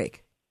before the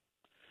break.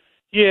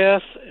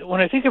 Yes. When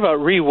I think about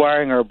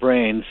rewiring our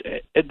brains,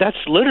 that's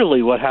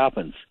literally what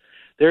happens.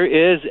 There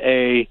is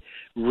a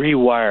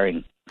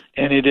rewiring,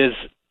 and it is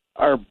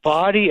our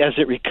body, as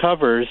it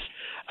recovers,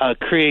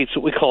 creates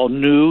what we call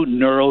new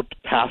neural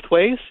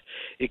pathways.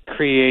 It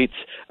creates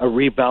a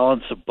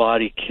rebalance of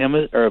brain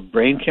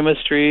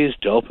chemistries,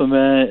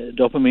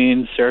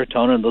 dopamine,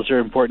 serotonin. Those are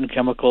important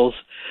chemicals.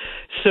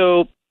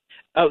 So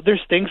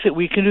there's things that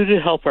we can do to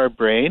help our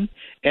brain,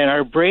 and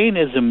our brain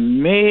is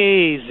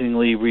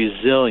amazingly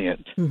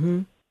resilient.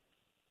 Mm-hmm.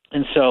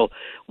 And so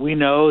we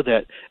know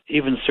that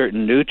even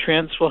certain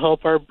nutrients will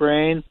help our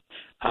brain.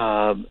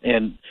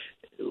 And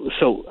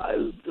so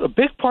a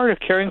big part of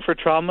caring for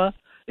trauma,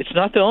 it's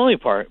not the only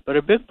part, but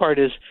a big part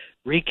is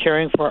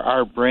re-caring for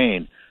our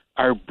brain.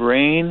 Our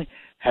brain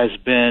has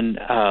been,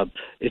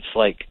 it's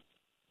like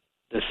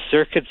the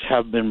circuits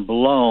have been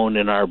blown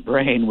in our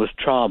brain with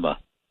trauma.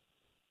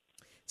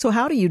 So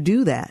how do you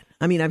do that?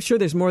 I mean, I'm sure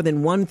there's more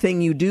than one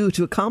thing you do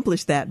to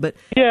accomplish that, but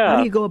how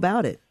do you go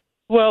about it?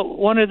 Well,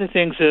 one of the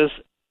things is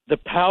the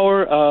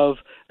power of,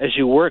 as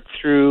you work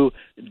through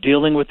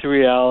dealing with the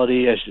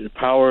reality, as the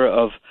power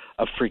of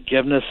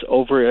forgiveness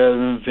over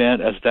an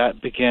event, as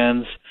that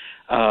begins,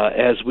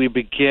 as we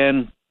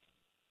begin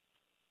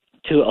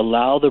to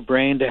allow the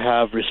brain to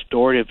have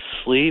restorative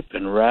sleep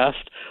and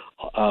rest.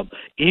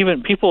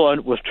 Even people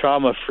with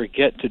trauma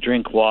forget to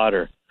drink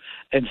water.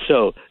 And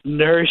so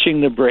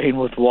nourishing the brain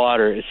with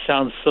water, it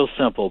sounds so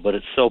simple, but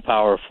it's so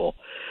powerful.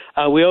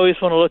 We always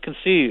want to look and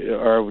see,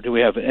 do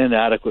we have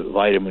inadequate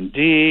vitamin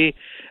D?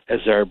 As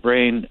our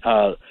brain,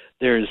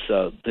 there's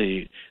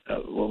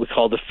what we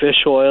call the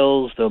fish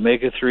oils, the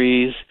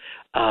omega-3s,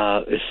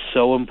 is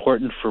so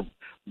important for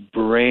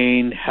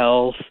brain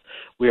health.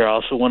 We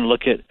also want to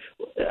look at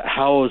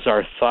how is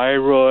our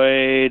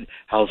thyroid,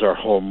 how's our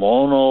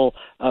hormonal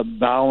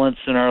balance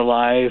in our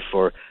life,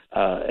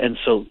 and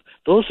so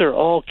those are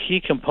all key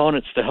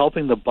components to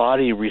helping the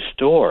body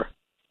restore.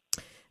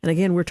 And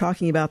again, we're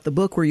talking about the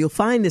book where you'll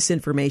find this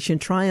information,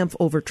 Triumph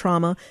Over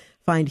Trauma,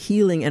 Find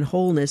Healing and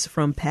Wholeness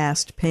from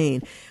Past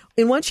Pain.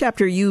 In one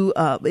chapter,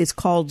 it's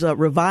called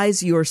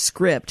Revise Your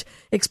Script.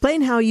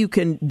 Explain how you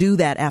can do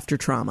that after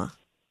trauma.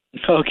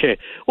 Okay.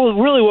 Well,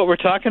 really what we're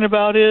talking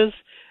about is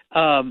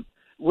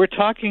we're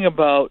talking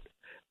about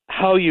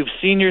how you've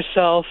seen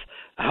yourself,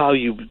 how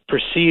you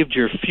perceived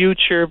your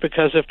future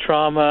because of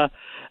trauma.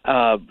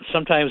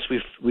 Sometimes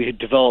we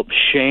develop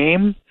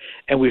shame,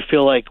 and we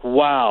feel like,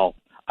 wow,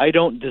 I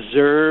don't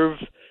deserve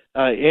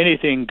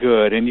anything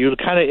good, and you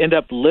kind of end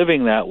up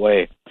living that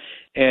way.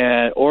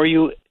 Or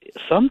you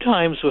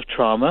sometimes with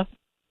trauma,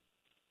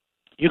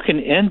 you can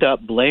end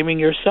up blaming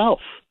yourself.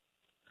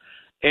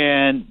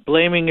 And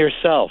blaming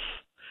yourself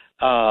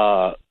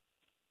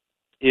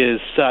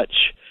is such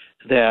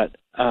that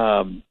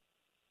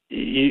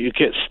you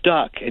get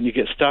stuck, and you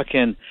get stuck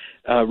in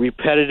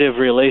repetitive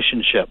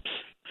relationships,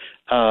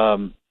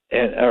 or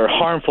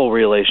harmful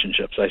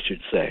relationships, I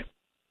should say.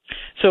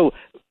 So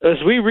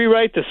as we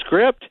rewrite the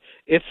script,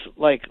 it's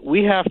like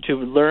we have to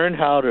learn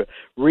how to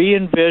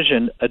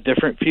re-envision a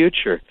different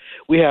future.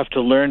 We have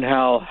to learn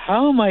how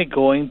am I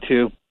going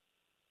to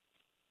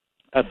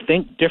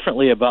think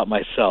differently about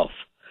myself?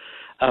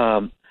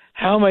 How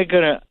am I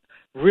going to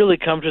really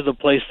come to the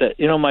place that,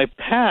 my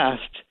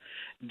past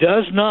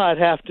does not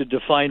have to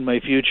define my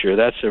future?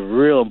 That's a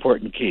real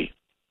important key.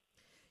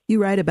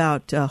 You write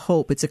about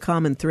hope. It's a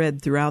common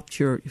thread throughout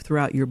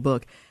your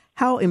book.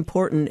 How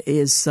important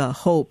is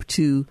hope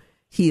to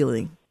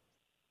healing?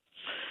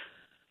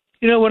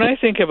 When I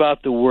think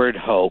about the word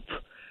hope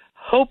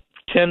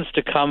tends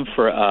to come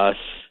for us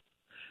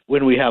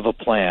when we have a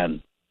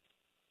plan.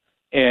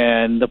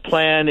 And the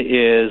plan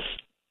is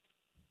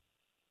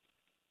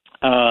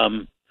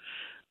how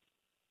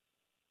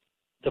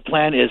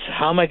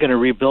am I going to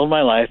rebuild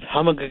my life? How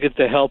am I going to get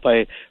the help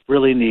I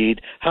really need?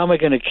 How am I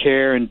going to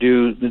care and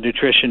do the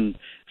nutrition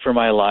for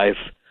my life?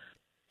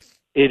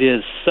 It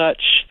is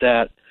such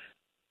that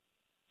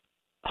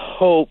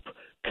hope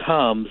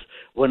comes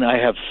when I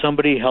have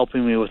somebody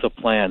helping me with a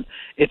plan.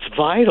 It's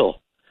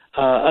vital.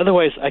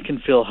 Otherwise, I can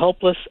feel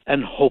helpless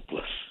and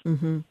hopeless.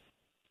 Mm-hmm.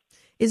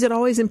 Is it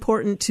always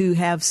important to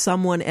have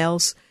someone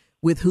else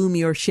with whom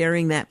you're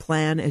sharing that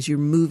plan as you're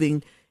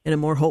moving in a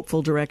more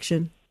hopeful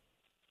direction?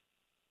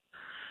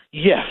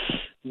 Yes,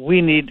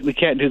 we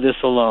can't do this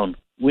alone.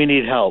 We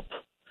need help.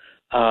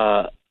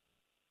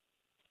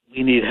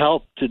 We need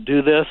help to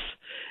do this.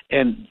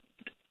 And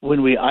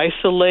when we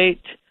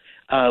isolate,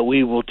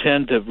 we will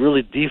tend to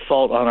really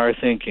default on our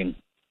thinking.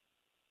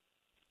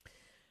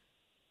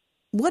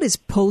 What is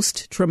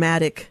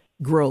post-traumatic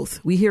growth?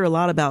 We hear a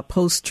lot about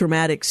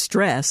post-traumatic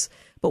stress,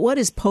 but what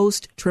is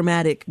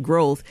post-traumatic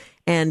growth?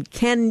 And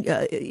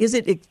is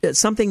it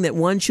something that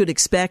one should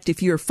expect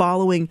if you're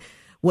following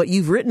what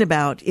you've written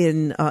about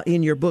in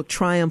your book,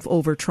 Triumph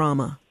Over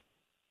Trauma?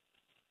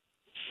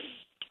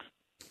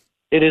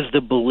 It is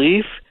the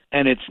belief,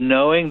 and it's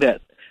knowing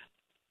that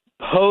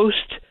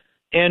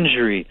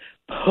post-injury,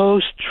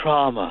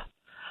 post-trauma,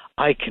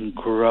 I can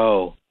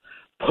grow.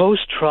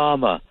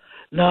 Post-trauma,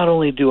 not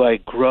only do I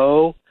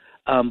grow,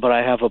 but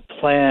I have a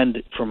plan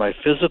for my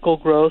physical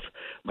growth,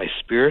 my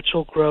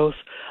spiritual growth.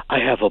 I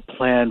have a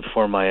plan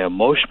for my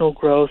emotional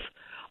growth.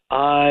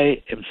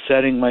 I am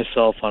setting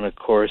myself on a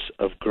course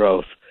of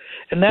growth.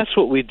 And that's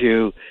what we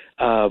do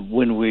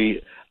when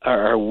we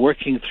are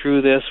working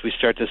through this. We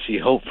start to see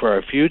hope for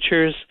our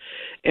futures.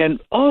 And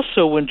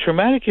also, when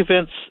traumatic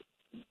events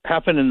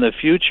happen in the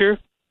future,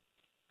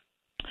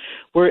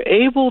 we're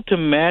able to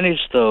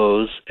manage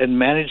those and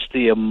manage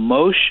the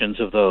emotions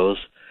of those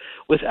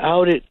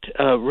without it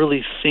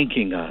really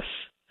sinking us.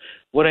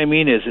 What I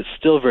mean is, it's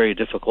still very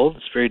difficult.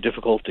 It's very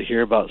difficult to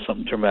hear about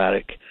something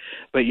traumatic,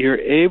 but you're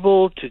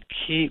able to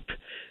keep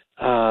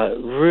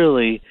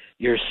really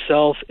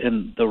yourself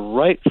in the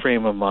right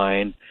frame of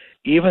mind,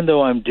 even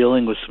though I'm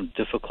dealing with some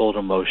difficult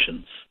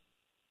emotions.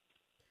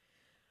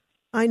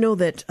 I know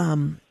that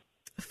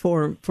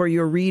for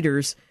your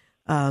readers,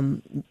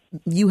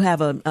 you have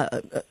an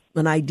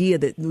idea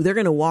that they're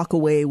going to walk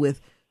away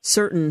with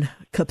certain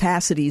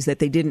capacities that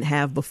they didn't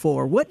have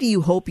before. What do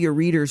you hope your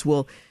readers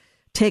will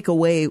take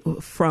away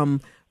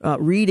from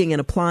reading and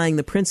applying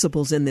the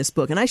principles in this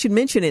book? And I should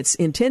mention it's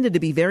intended to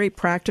be very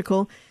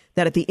practical,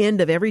 that at the end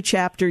of every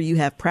chapter you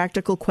have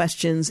practical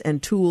questions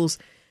and tools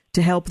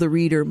to help the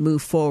reader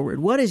move forward.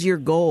 What is your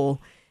goal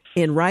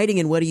in writing,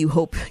 and what do you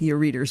hope your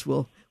readers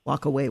will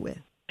walk away with?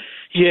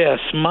 Yes,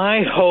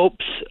 my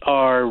hopes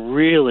are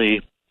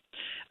really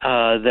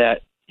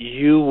that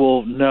you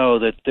will know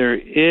that there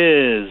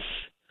is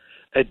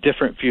a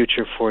different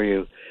future for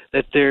you,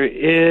 that there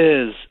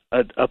is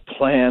a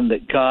plan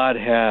that God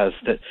has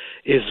that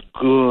is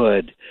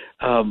good,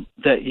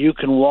 that you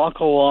can walk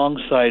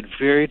alongside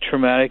very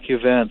traumatic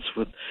events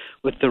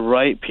with the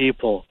right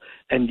people,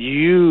 and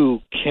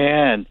you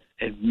can,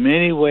 in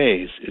many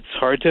ways, it's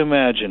hard to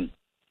imagine,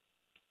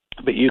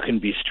 but you can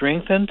be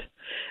strengthened,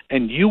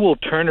 and you will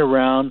turn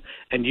around,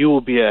 and you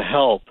will be a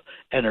help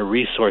and a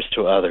resource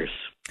to others.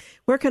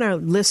 Where can our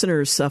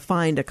listeners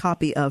find a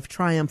copy of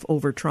Triumph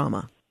Over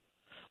Trauma?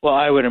 Well,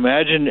 I would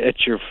imagine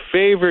at your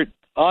favorite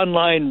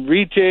online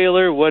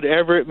retailer,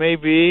 whatever it may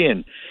be,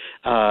 and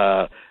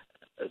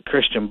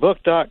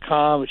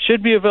ChristianBook.com. It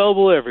should be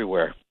available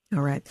everywhere.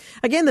 All right.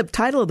 Again, the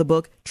title of the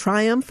book,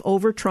 Triumph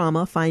Over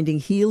Trauma, Finding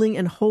Healing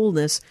and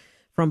Wholeness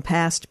from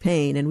Past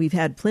Pain. And we've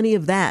had plenty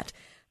of that.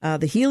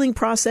 The healing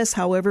process,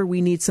 however, we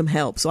need some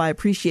help. So I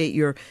appreciate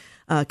your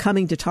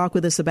coming to talk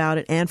with us about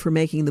it and for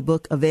making the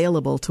book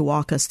available to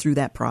walk us through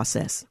that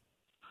process.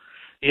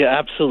 Yeah,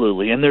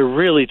 absolutely. And there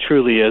really,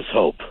 truly is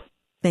hope.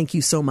 Thank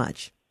you so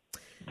much.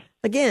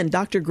 Again,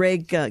 Dr.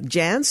 Greg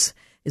Jantz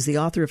is the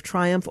author of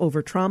Triumph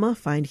Over Trauma,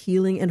 Find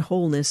Healing and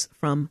Wholeness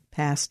from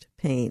Past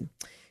Pain.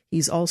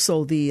 He's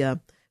also the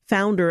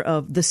founder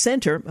of The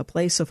Center, a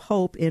place of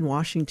hope in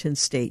Washington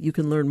State. You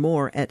can learn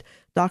more at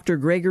Dr.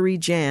 Gregory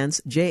Jantz,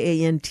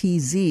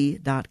 JANTZ.com.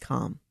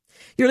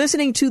 You're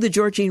listening to The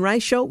Georgene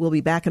Rice Show. We'll be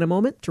back in a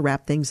moment to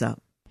wrap things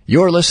up.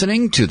 You're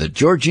listening to The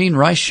Georgene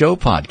Rice Show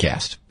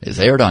podcast. It's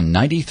aired on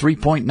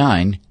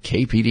 93.9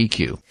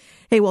 KPDQ.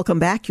 Hey, welcome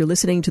back. You're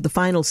listening to the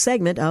final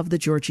segment of The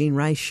Georgene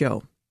Rice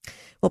Show.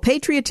 Well,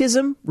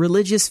 patriotism,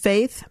 religious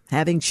faith,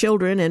 having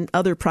children, and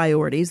other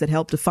priorities that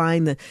help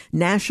define the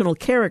national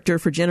character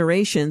for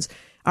generations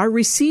are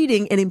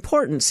receding in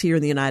importance here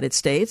in the United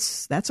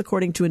States. That's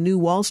according to a new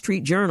Wall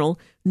Street Journal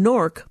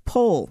NORC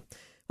poll.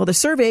 Well, the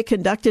survey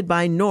conducted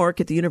by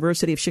NORC at the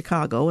University of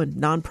Chicago, a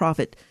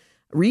nonprofit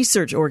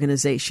research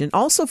organization,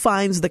 also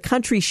finds the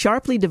country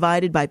sharply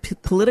divided by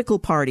political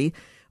party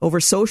over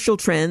social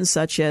trends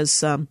such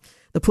as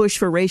the push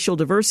for racial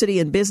diversity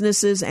in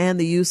businesses and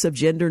the use of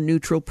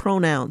gender-neutral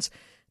pronouns.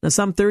 Now,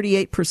 some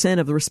 38%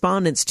 of the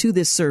respondents to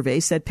this survey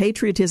said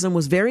patriotism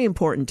was very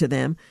important to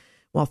them,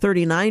 while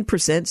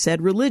 39%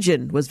 said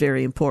religion was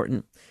very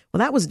important. Well,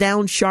 that was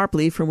down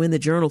sharply from when the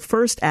journal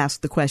first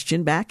asked the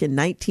question back in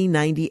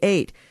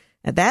 1998.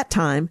 At that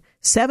time,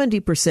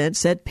 70%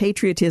 said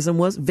patriotism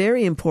was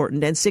very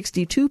important, and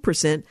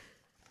 62%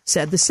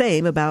 said the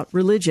same about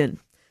religion.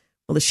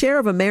 Well, the share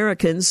of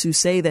Americans who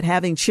say that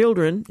having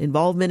children,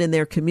 involvement in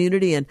their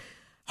community, and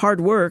hard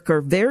work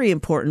are very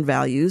important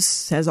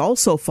values has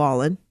also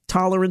fallen.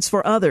 Tolerance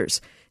for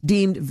others,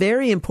 deemed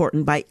very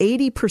important by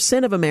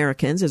 80% of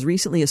Americans as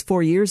recently as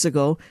 4 years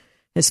ago,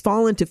 has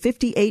fallen to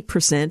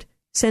 58%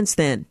 since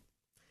then.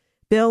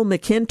 Bill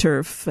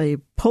McInturff, a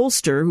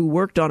pollster who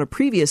worked on a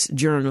previous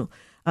journal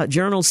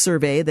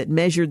survey that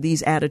measured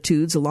these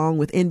attitudes along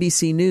with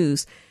NBC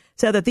News,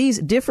 said that these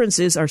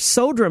differences are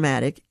so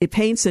dramatic, it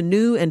paints a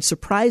new and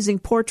surprising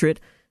portrait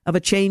of a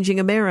changing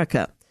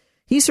America.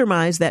 He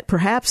surmised that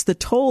perhaps the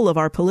toll of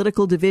our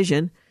political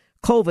division,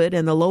 COVID,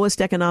 and the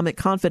lowest economic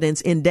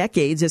confidence in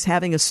decades is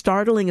having a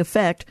startling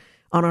effect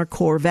on our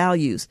core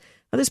values.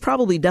 Now, this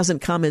probably doesn't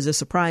come as a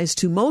surprise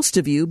to most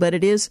of you, but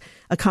it is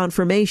a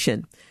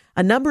confirmation.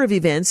 A number of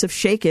events have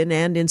shaken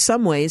and in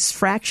some ways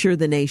fractured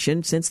the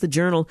nation since the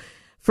journal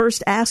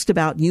first asked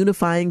about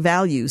unifying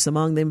values,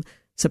 among them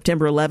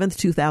September 11th,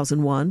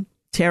 2001,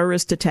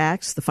 terrorist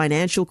attacks, the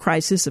financial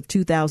crisis of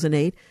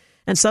 2008,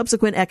 and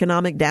subsequent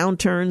economic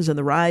downturns and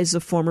the rise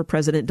of former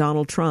President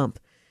Donald Trump.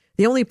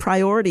 The only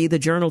priority the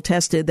journal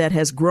tested that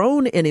has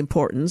grown in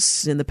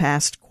importance in the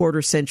past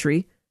quarter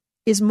century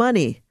is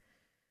money,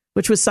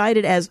 which was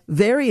cited as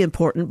very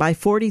important by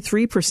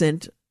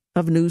 43%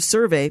 of the new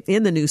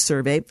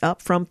survey,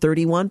 up from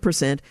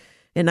 31%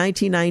 in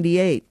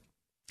 1998.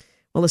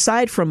 Well,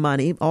 aside from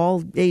money,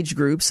 all age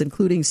groups,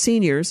 including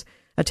seniors,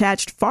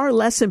 attached far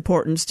less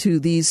importance to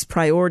these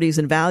priorities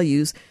and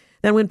values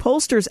than when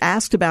pollsters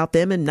asked about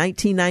them in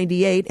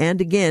 1998 and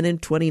again in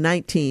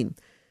 2019.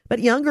 But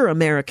younger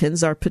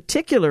Americans are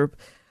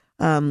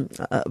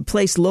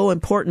place low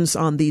importance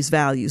on these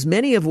values,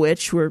 many of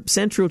which were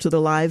central to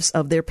the lives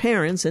of their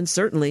parents and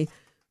certainly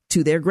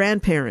to their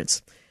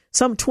grandparents.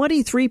 Some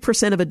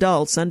 23% of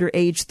adults under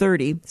age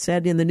 30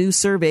 said in the new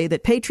survey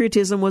that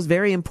patriotism was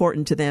very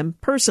important to them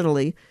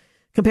personally,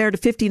 compared to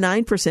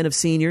 59% of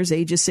seniors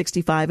ages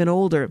 65 and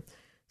older.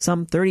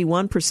 Some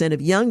 31%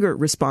 of younger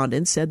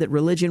respondents said that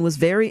religion was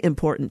very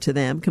important to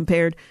them,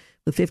 compared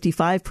with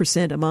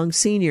 55% among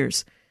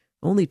seniors.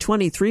 Only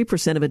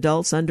 23% of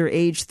adults under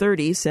age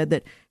 30 said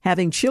that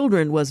having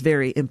children was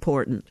very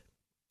important.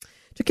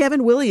 To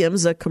Kevin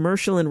Williams, a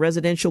commercial and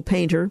residential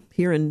painter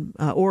here in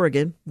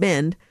Oregon,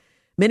 Bend,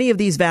 many of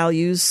these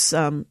values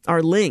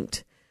are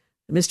linked.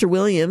 Mr.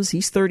 Williams,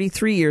 he's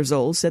 33 years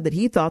old, said that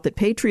he thought that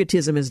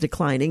patriotism is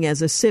declining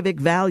as a civic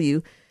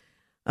value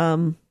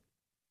in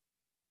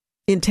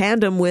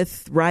tandem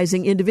with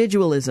rising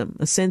individualism,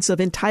 a sense of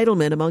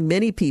entitlement among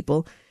many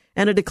people,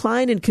 and a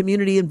decline in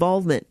community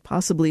involvement,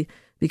 possibly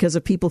because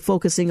of people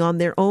focusing on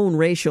their own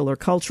racial or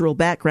cultural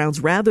backgrounds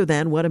rather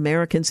than what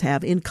Americans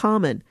have in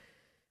common.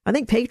 I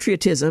think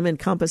patriotism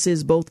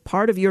encompasses both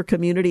part of your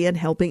community and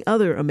helping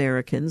other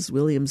Americans,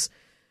 Williams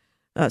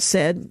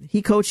said.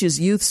 He coaches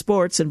youth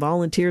sports and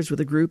volunteers with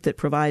a group that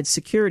provides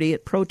security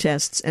at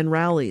protests and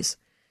rallies.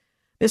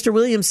 Mr.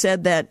 Williams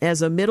said that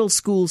as a middle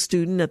school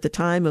student at the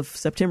time of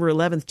September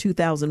 11th,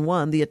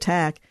 2001, the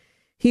attack,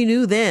 he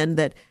knew then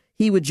that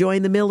he would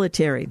join the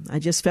military. I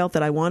just felt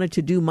that I wanted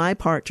to do my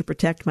part to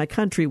protect my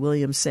country,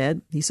 Williams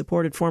said. He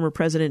supported former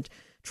President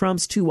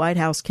Trump's 2 White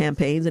House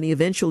campaigns, and he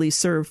eventually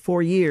served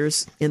 4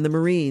 years in the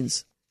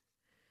Marines.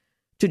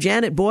 To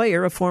Janet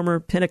Boyer, a former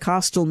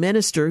Pentecostal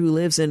minister who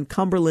lives in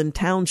Cumberland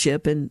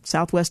Township in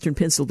southwestern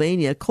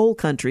Pennsylvania, coal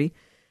country,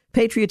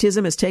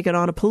 patriotism has taken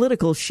on a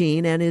political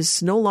sheen and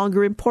is no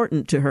longer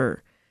important to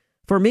her.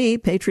 For me,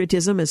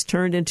 patriotism has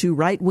turned into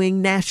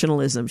right-wing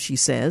nationalism, she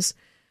says.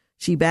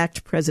 She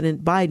backed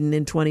President Biden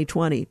in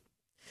 2020.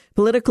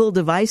 Political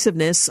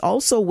divisiveness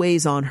also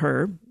weighs on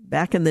her.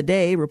 Back in the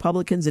day,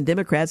 Republicans and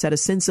Democrats had a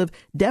sense of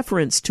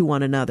deference to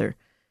one another.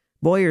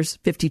 Boyer's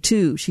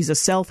 52. She's a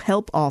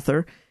self-help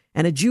author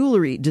and a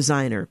jewelry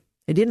designer.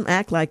 They didn't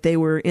act like they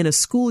were in a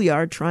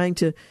schoolyard trying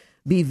to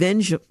be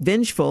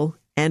vengeful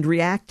and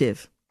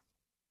reactive.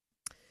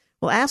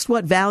 Well, asked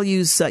what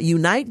values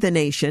unite the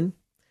nation,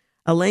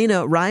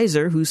 Elena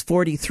Reiser, who's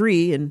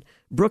 43 in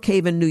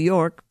Brookhaven, New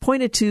York,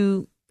 pointed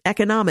to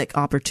economic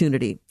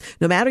opportunity.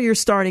 No matter your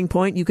starting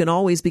point, you can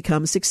always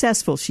become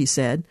successful, she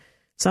said.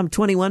 Some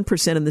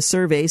 21% in the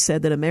survey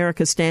said that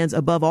America stands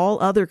above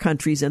all other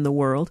countries in the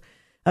world,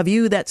 a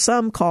view that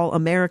some call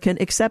American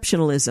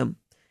exceptionalism.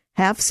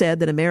 Half said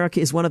that America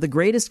is one of the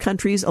greatest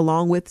countries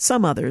along with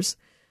some others.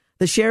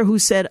 The share who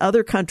said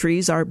other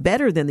countries are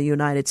better than the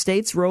United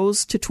States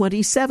rose to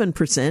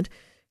 27%,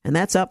 and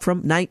that's up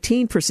from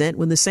 19%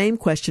 when the same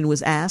question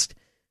was asked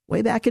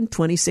way back in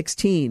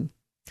 2016.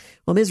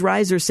 Well, Ms.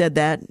 Reiser said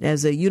that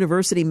as a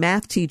university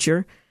math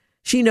teacher,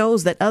 she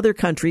knows that other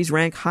countries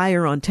rank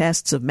higher on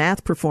tests of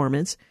math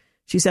performance.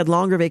 She said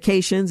longer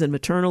vacations and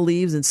maternal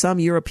leaves in some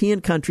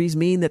European countries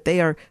mean that they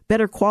are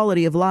better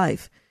quality of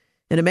life.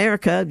 In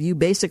America, you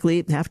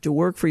basically have to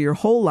work for your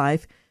whole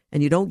life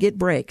and you don't get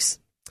breaks.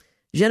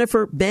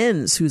 Jennifer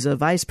Benz, who's a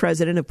vice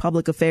president of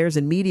public affairs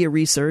and media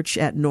research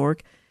at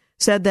NORC,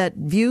 said that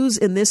views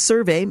in this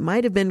survey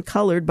might have been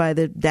colored by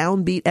the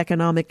downbeat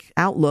economic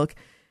outlook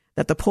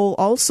that the poll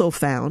also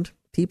found.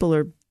 People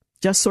are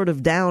just sort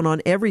of down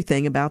on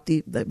everything about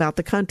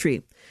the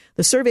country.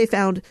 The survey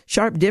found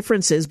sharp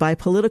differences by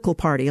political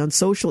party on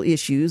social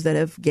issues that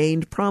have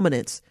gained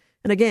prominence.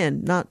 And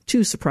again, not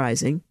too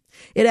surprising.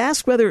 It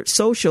asked whether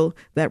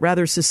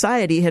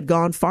society had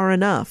gone far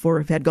enough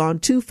or had gone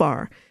too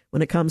far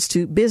when it comes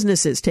to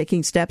businesses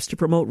taking steps to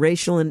promote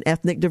racial and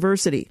ethnic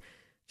diversity.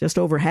 Just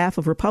over half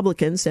of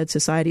Republicans said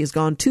society has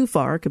gone too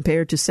far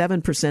compared to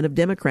 7% of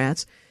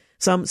Democrats.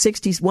 Some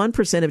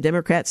 61% of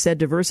Democrats said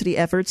diversity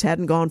efforts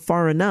hadn't gone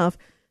far enough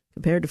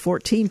compared to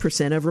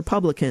 14% of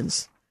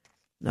Republicans.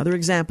 Another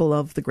example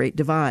of the Great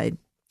Divide.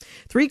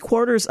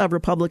 3/4 of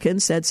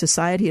Republicans said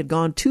society had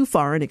gone too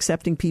far in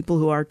accepting people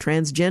who are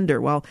transgender,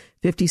 while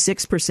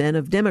 56%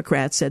 of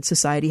Democrats said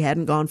society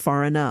hadn't gone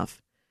far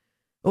enough.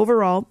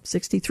 Overall,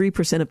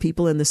 63% of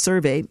people in the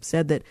survey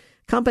said that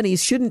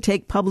companies shouldn't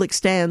take public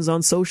stands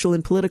on social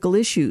and political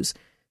issues,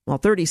 while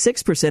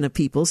 36% of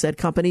people said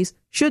companies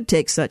should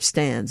take such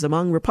stands.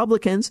 Among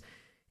Republicans,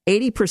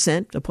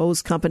 80%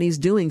 opposed companies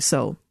doing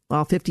so,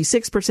 while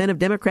 56% of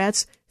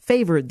Democrats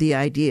favored the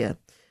idea.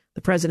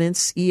 The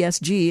president's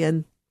ESG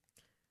and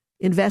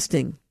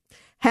investing.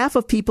 Half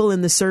of people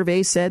in the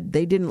survey said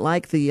they didn't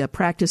like the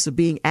practice of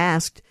being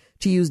asked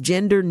to use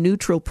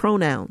gender-neutral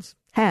pronouns.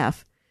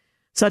 Half,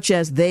 such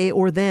as they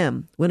or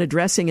them, when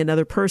addressing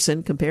another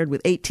person, compared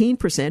with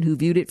 18% who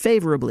viewed it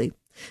favorably.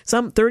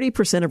 Some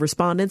 30% of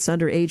respondents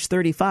under age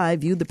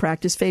 35 viewed the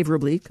practice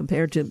favorably,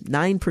 compared to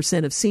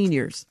 9% of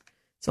seniors.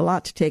 It's a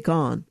lot to take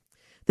on.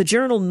 The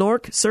journal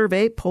NORC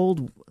survey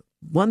polled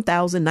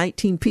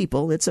 1,019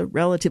 people. It's a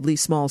relatively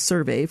small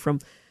survey from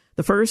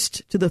the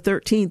 1st to the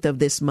 13th of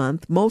this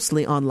month,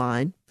 mostly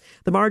online.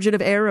 The margin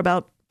of error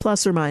about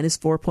plus or minus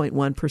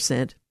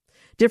 4.1%.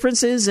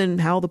 Differences in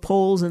how the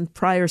polls and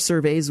prior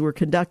surveys were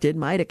conducted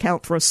might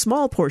account for a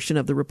small portion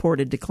of the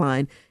reported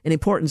decline in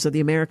importance of the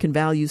American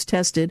values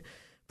tested.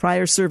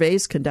 Prior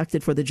surveys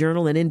conducted for the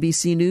Journal and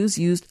NBC News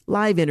used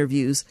live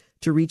interviews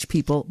to reach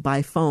people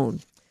by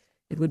phone.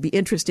 It would be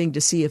interesting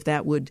to see if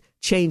that would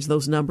change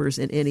those numbers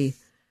in any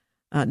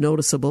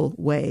noticeable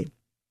way.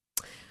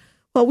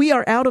 Well, we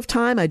are out of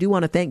time. I do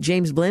want to thank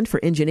James Blend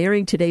for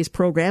engineering today's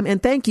program,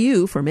 and thank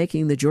you for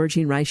making the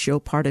Georgene Rice Show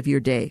part of your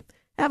day.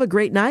 Have a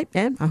great night,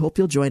 and I hope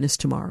you'll join us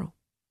tomorrow.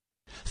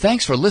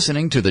 Thanks for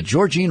listening to the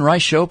Georgene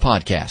Rice Show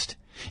podcast.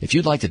 If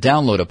you'd like to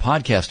download a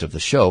podcast of the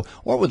show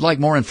or would like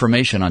more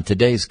information on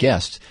today's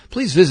guests,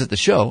 please visit the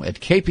show at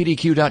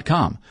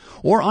kpdq.com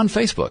or on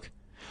Facebook.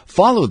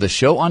 Follow the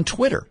show on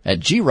Twitter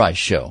at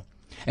GRiceShow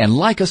and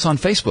like us on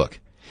Facebook.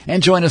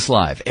 And join us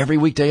live every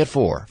weekday at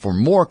 4 for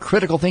more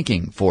critical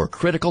thinking for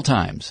critical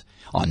times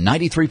on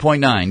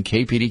 93.9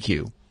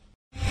 KPDQ.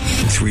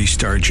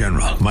 3-star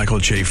General Michael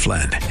J.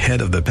 Flynn,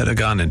 head of the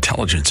Pentagon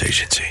Intelligence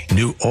Agency,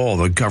 knew all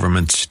the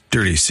government's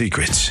dirty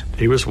secrets.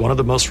 He was one of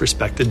the most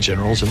respected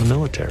generals in the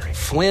military.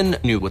 Flynn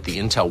knew what the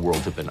intel world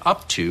had been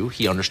up to.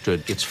 He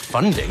understood its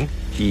funding.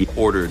 He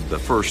ordered the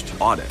first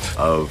audit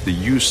of the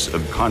use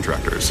of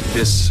contractors.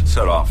 This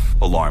set off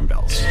alarm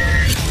bells.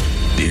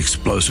 The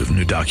explosive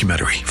new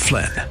documentary,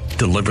 Flynn,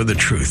 Deliver the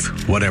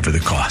Truth, Whatever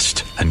the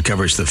Cost,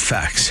 uncovers the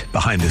facts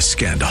behind this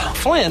scandal.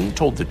 Flynn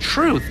told the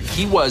truth.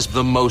 He was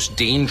the most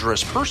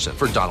dangerous person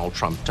for Donald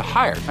Trump to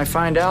hire. I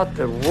find out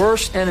the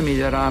worst enemy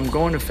that I'm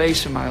going to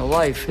face in my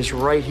life is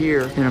right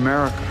here in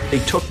America. They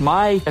took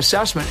my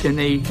assessment and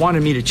they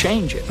wanted me to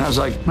change it. And I was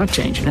like, I'm not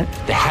changing it.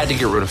 They had to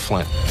get rid of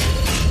Flynn.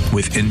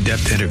 With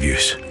in-depth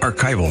interviews,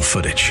 archival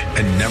footage,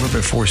 and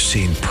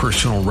never-before-seen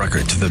personal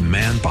records of the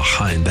man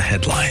behind the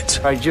headlines.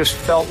 I just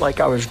felt like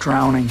I was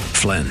drowning.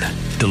 Flynn,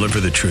 Deliver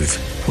the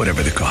Truth,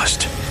 Whatever the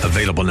Cost.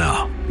 Available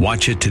now.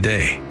 Watch it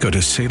today. Go to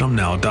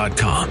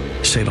salemnow.com.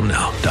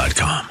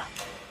 salemnow.com.